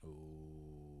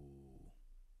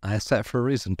 I asked that for a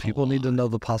reason. People need to know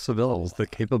the possibilities, the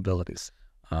capabilities.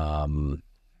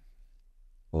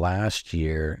 Last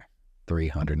year,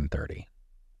 330.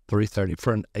 330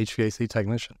 for an HVAC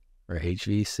technician. Or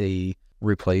HVAC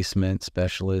replacement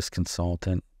specialist,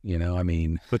 consultant.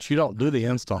 But you don't do the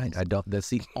install. I don't. That's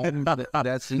the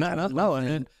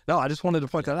no. I just wanted to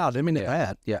point that out. I didn't mean it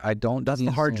bad. Yeah, I don't. That's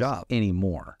the hard job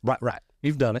anymore. Right.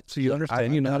 You've done it, so you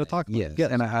understand. You know how to talk about it.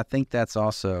 Yes, and I think that's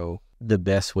also the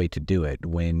best way to do it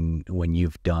when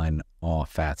you've done all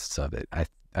facets of it.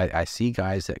 I see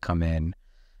guys that come in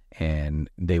and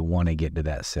they want to get to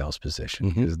that sales position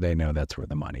because they know that's where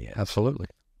the money is. Absolutely.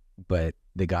 But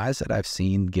the guys that I've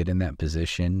seen get in that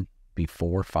position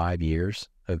before 5 years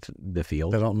of the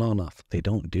field, They don't know enough. they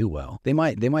don't do well. They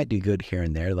might do good here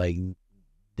and there. Like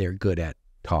they're good at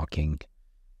talking.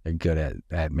 They're good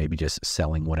at maybe just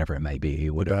selling whatever it may be,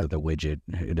 whatever the widget,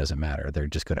 it doesn't matter. They're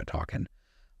just good at talking.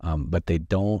 But they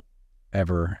don't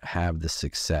ever have the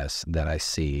success that I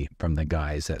see from the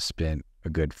guys that spent a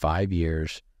good 5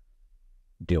 years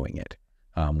doing it.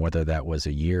 Whether that was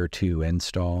a year or two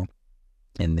install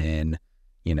and then,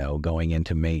 going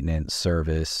into maintenance,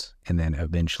 service, and then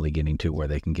eventually getting to where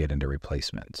they can get into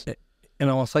replacements.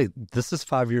 And I want to say, this is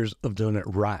 5 years of doing it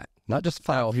right. Not just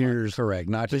 5 years. Correct.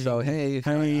 Not just, hey,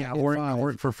 I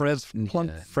work for Fred's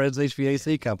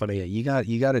HVAC company. Yeah,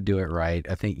 you got to do it right.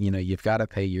 I think, you've got to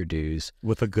pay your dues.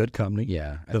 With a good company.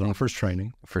 Yeah. That offers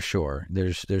training. For sure.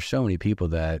 There's so many people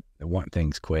that want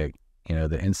things quick.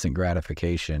 The instant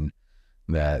gratification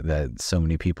that so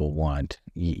many people want.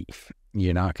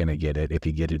 You're not going to get it. If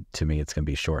you get it, to me, it's going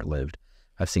to be short-lived.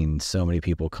 I've seen so many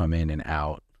people come in and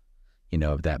out,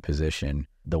 of that position.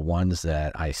 The ones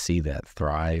that I see that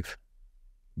thrive,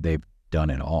 they've done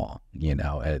it all.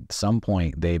 At some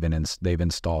point they've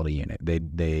installed a unit.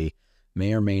 They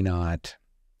may or may not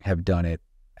have done it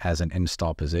as an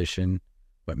install position,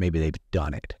 but maybe they've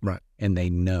done it. Right. And they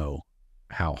know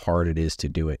how hard it is to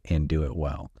do it and do it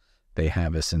well. They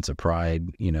have a sense of pride,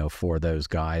 for those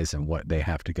guys and what they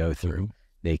have to go through.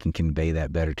 Mm-hmm. They can convey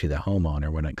that better to the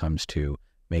homeowner when it comes to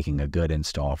making a good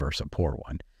install versus a poor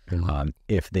one. Mm-hmm.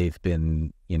 If they've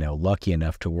been, lucky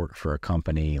enough to work for a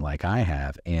company like I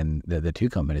have, and the two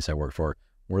companies I work for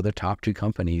were the top two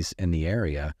companies in the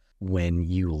area, when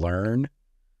you learn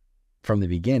from the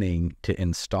beginning to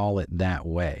install it that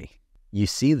way, you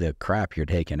see the crap you're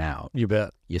taking out. You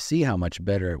bet. You see how much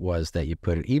better it was that you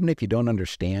put it, even if you don't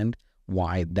understand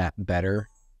why that better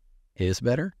is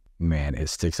better, man, it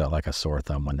sticks out like a sore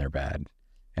thumb when they're bad.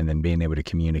 And then being able to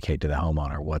communicate to the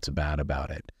homeowner what's bad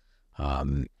about it.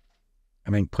 I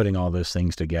think putting all those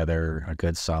things together, a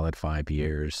good solid 5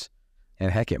 years,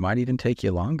 and heck, it might even take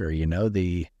you longer.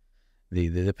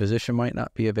 The position might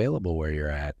not be available where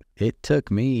you're at. It took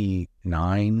me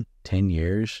 9-10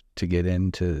 years to get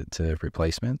into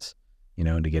replacements,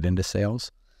 and to get into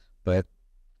sales. But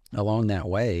along that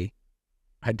way,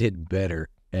 I did better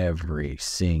every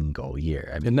single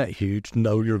year. Isn't that huge?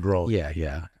 Know your growth.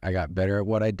 Yeah. I got better at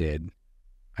what I did.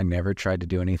 I never tried to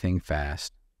do anything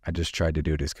fast. I just tried to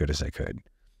do it as good as I could.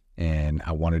 And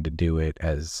I wanted to do it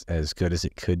as good as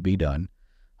it could be done.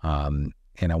 And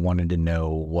I wanted to know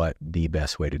what the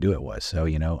best way to do it was. So,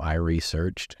 I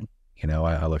researched,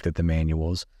 I looked at the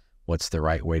manuals, what's the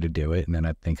right way to do it? And then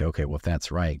I'd think, okay, well, if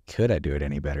that's right, could I do it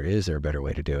any better? Is there a better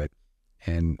way to do it?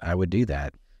 And I would do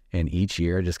that. And each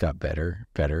year I just got better.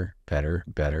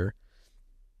 The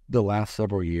last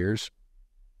several years,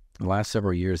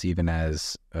 even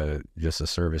as just a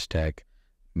service tech,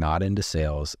 not into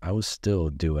sales, I was still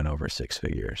doing over 6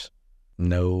 figures.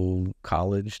 No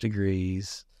college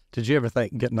degrees. Did you ever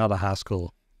think getting out of high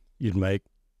school, you'd make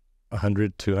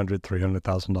 $100,000, $200,000,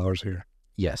 $300,000 a year?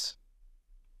 Yes.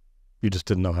 You just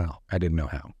didn't know how. I didn't know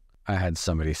how. I had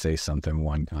somebody say something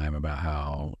one time about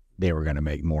how they were going to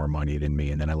make more money than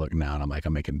me. And then I look now and I'm like,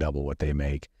 I'm making double what they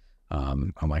make.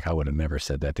 I'm like, I would have never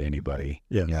said that to anybody.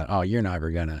 Yeah. Oh, you're never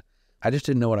gonna. I just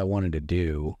didn't know what I wanted to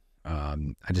do. I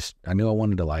knew I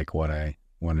wanted to like what I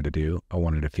wanted to do. I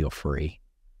wanted to feel free.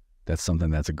 That's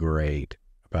something that's great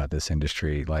about this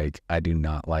industry. Like, I do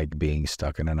not like being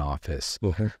stuck in an office.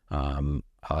 Mm-hmm.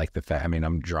 I like the fact,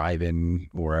 I'm driving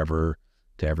wherever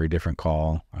to every different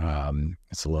call.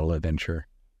 It's a little adventure,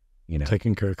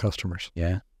 Taking care of customers.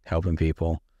 Yeah. Helping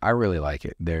people. I really like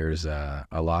it. There's a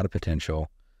lot of potential.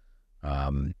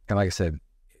 And like I said,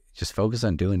 just focus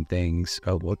on doing things.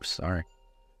 Oh, whoops. Sorry.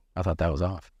 I thought that was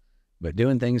off. But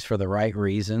doing things for the right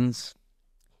reasons,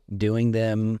 doing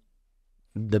them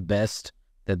the best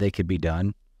that they could be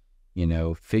done,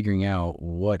 figuring out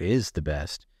what is the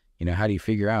best. How do you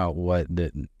figure out what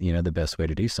the best way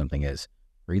to do something is?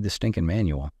 Read the stinking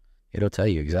manual. It'll tell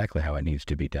you exactly how it needs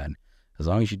to be done. As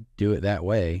long as you do it that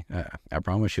way, I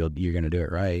promise you're going to do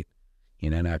it right.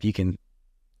 Now if you can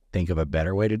think of a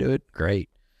better way to do it, great.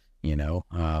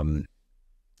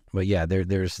 But yeah,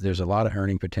 there's a lot of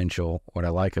earning potential. What I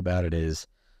like about it is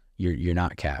you're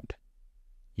not capped.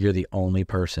 You're the only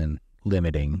person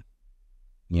limiting,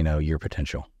 your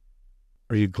potential.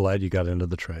 Are you glad you got into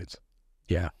the trades?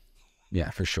 Yeah,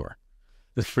 for sure.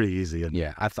 It's pretty easy.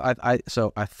 Yeah, I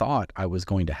thought I was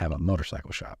going to have a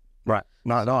motorcycle shop. Right.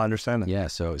 No, I understand that. Yeah.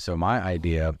 So my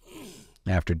idea,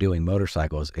 after doing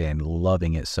motorcycles and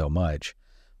loving it so much,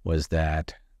 was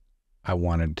that I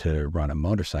wanted to run a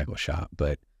motorcycle shop,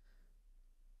 but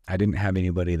I didn't have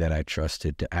anybody that I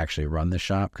trusted to actually run the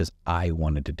shop because I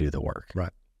wanted to do the work.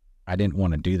 Right. I didn't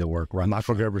want to do the work.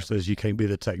 Michael Gerber says you can't be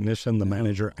the technician, the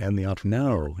manager, and the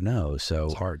entrepreneur. No. So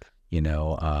it's hard.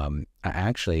 I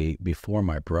actually, before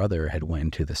my brother had went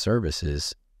into the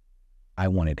services, I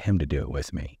wanted him to do it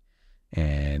with me.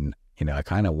 And, I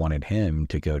kind of wanted him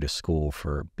to go to school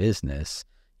for business,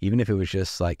 even if it was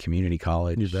just like community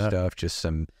college stuff, just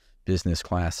some business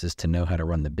classes to know how to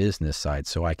run the business side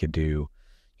so I could do,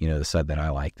 the side that I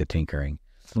like, the tinkering.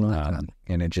 And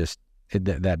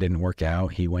that didn't work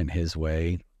out. He went his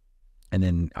way. And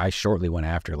then I shortly went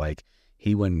after, like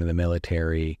he went into the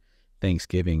military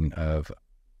Thanksgiving of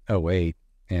 2008,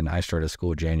 and I started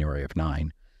school January of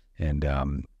 2009. And,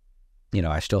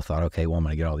 I still thought, okay, well, I'm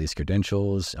going to get all these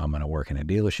credentials. I'm going to work in a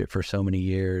dealership for so many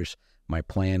years. My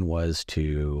plan was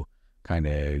to kind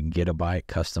of get a bike,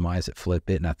 customize it, flip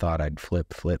it. And I thought I'd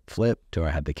flip till I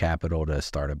had the capital to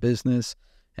start a business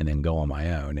and then go on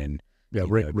my own. And yeah,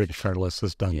 Rick Charles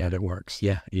has done that. It works.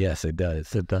 Yeah. Yes, it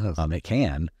does. It does. It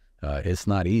can. It's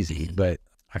not easy, but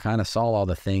I kind of saw all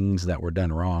the things that were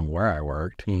done wrong where I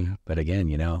worked. But again,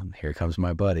 here comes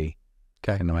my buddy.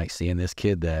 Okay. And I'm like seeing this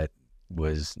kid that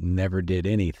never did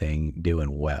anything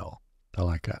doing well. I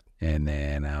like that. And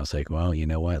then I was like, well, you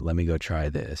know what? Let me go try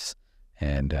this.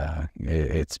 And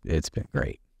it's been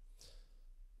great.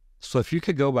 So if you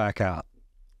could go back in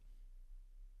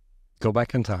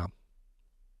time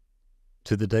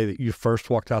to the day that you first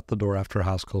walked out the door after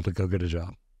high school to go get a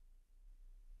job,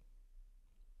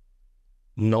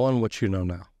 knowing what you know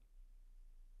now,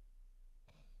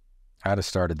 I'd have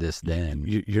started this then.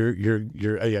 You're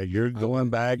going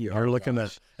back. You're looking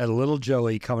at a little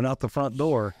Joey coming out the front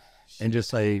door, and just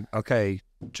say, okay,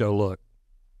 Joe, look,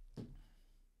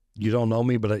 you don't know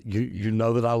me, but you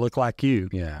know that I look like you.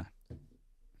 Yeah.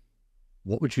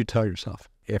 What would you tell yourself?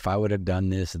 If I would have done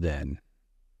this then,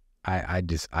 I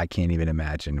can't even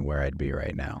imagine where I'd be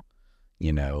right now.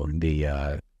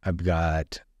 I've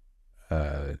got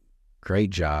a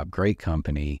great job, great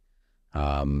company.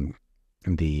 I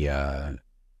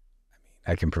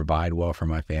can provide well for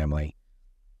my family.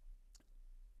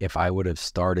 If I would have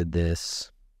started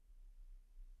this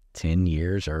 10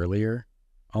 years earlier,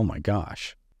 oh my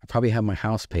gosh, I probably have my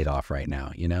house paid off right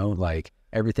now. Like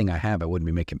everything I have, I wouldn't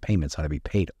be making payments on to be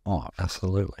paid off.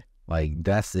 Absolutely. Like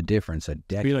that's the difference.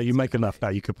 You make enough now.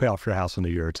 You could pay off your house in a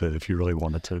year or two if you really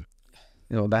wanted to.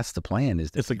 That's the plan.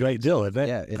 It's a great deal, isn't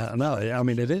it? Yeah. No, I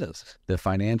mean, it is. The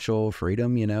financial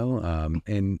freedom,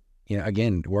 and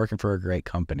again, working for a great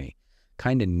company,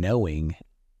 kind of knowing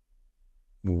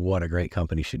what a great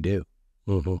company should do.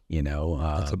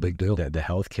 That's a big deal. The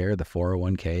healthcare, the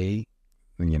 401k,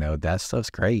 that stuff's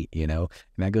great, and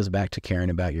that goes back to caring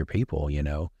about your people.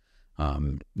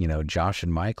 Josh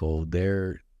and Michael,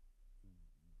 they're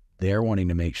wanting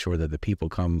to make sure that the people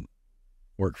come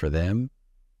work for them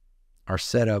are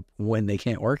set up when they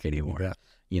can't work anymore.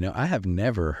 Yeah. I have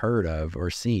never heard of or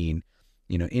seen,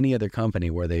 any other company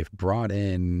where they've brought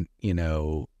in,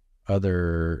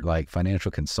 other like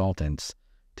financial consultants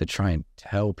to try and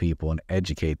tell people and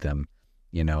educate them,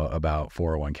 about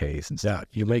 401ks and stuff.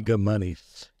 Yeah, you make good money,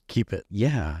 keep it.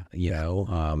 Yeah.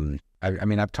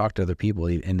 I've talked to other people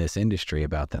in this industry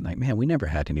about that. Like, man, we never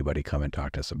had anybody come and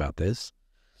talk to us about this.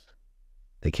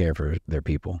 They care for their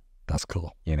people. That's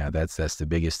cool. That's the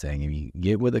biggest thing. If you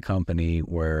get with a company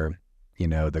where,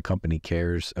 the company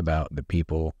cares about the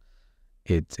people,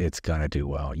 it's going to do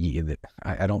well.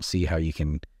 I don't see how you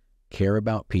can care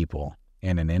about people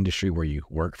in an industry where you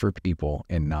work for people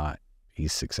and not be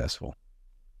successful.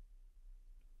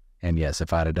 And yes,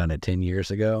 if I'd have done it 10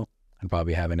 years ago, I'd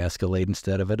probably have an Escalade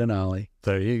instead of a Denali.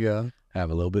 There you go.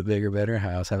 Have a little bit bigger, better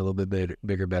house, have a little bit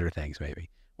bigger, better things maybe.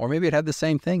 Or maybe it'd have the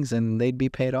same things and they'd be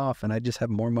paid off and I'd just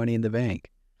have more money in the bank.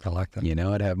 I like that.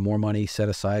 I'd have more money set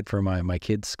aside for my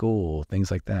kids' school, things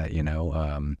like that,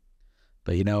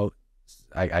 But,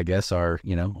 I guess our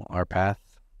path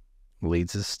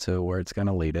leads us to where it's going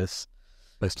to lead us.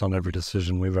 Based on every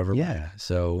decision we've ever made. Yeah.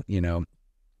 So,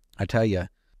 I tell you,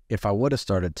 if I would have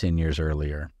started 10 years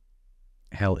earlier,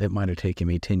 hell, it might have taken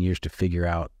me 10 years to figure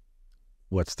out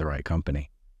what's the right company.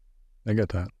 I get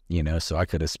that. So I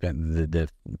could have spent the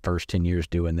first 10 years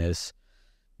doing this,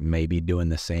 maybe doing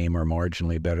the same or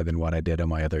marginally better than what I did on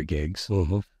my other gigs.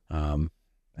 Mm-hmm.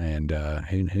 And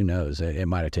who knows? It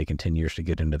might have taken 10 years to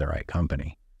get into the right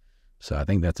company. So I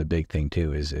think that's a big thing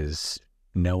too, is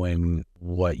knowing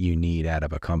what you need out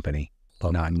of a company,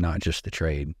 not just the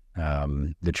trade.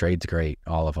 The trade's great,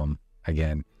 all of them.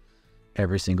 Again,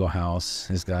 every single house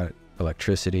has got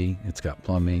electricity, it's got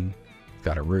plumbing, it's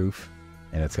got a roof,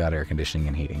 and it's got air conditioning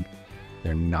and heating.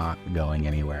 They're not going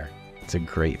anywhere. It's a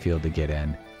great field to get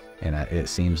in. And it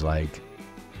seems like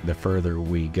the further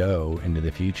we go into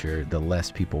the future, the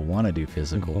less people want to do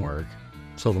physical work.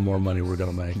 So the more money we're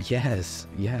going to make. Yes.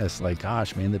 Like,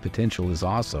 gosh, man, the potential is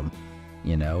awesome,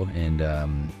 and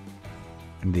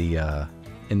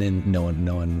then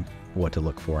knowing what to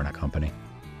look for in a company.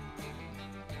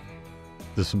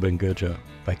 This has been good, Joe.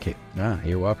 Thank you.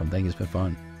 You're welcome. Thank you. It's been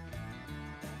fun.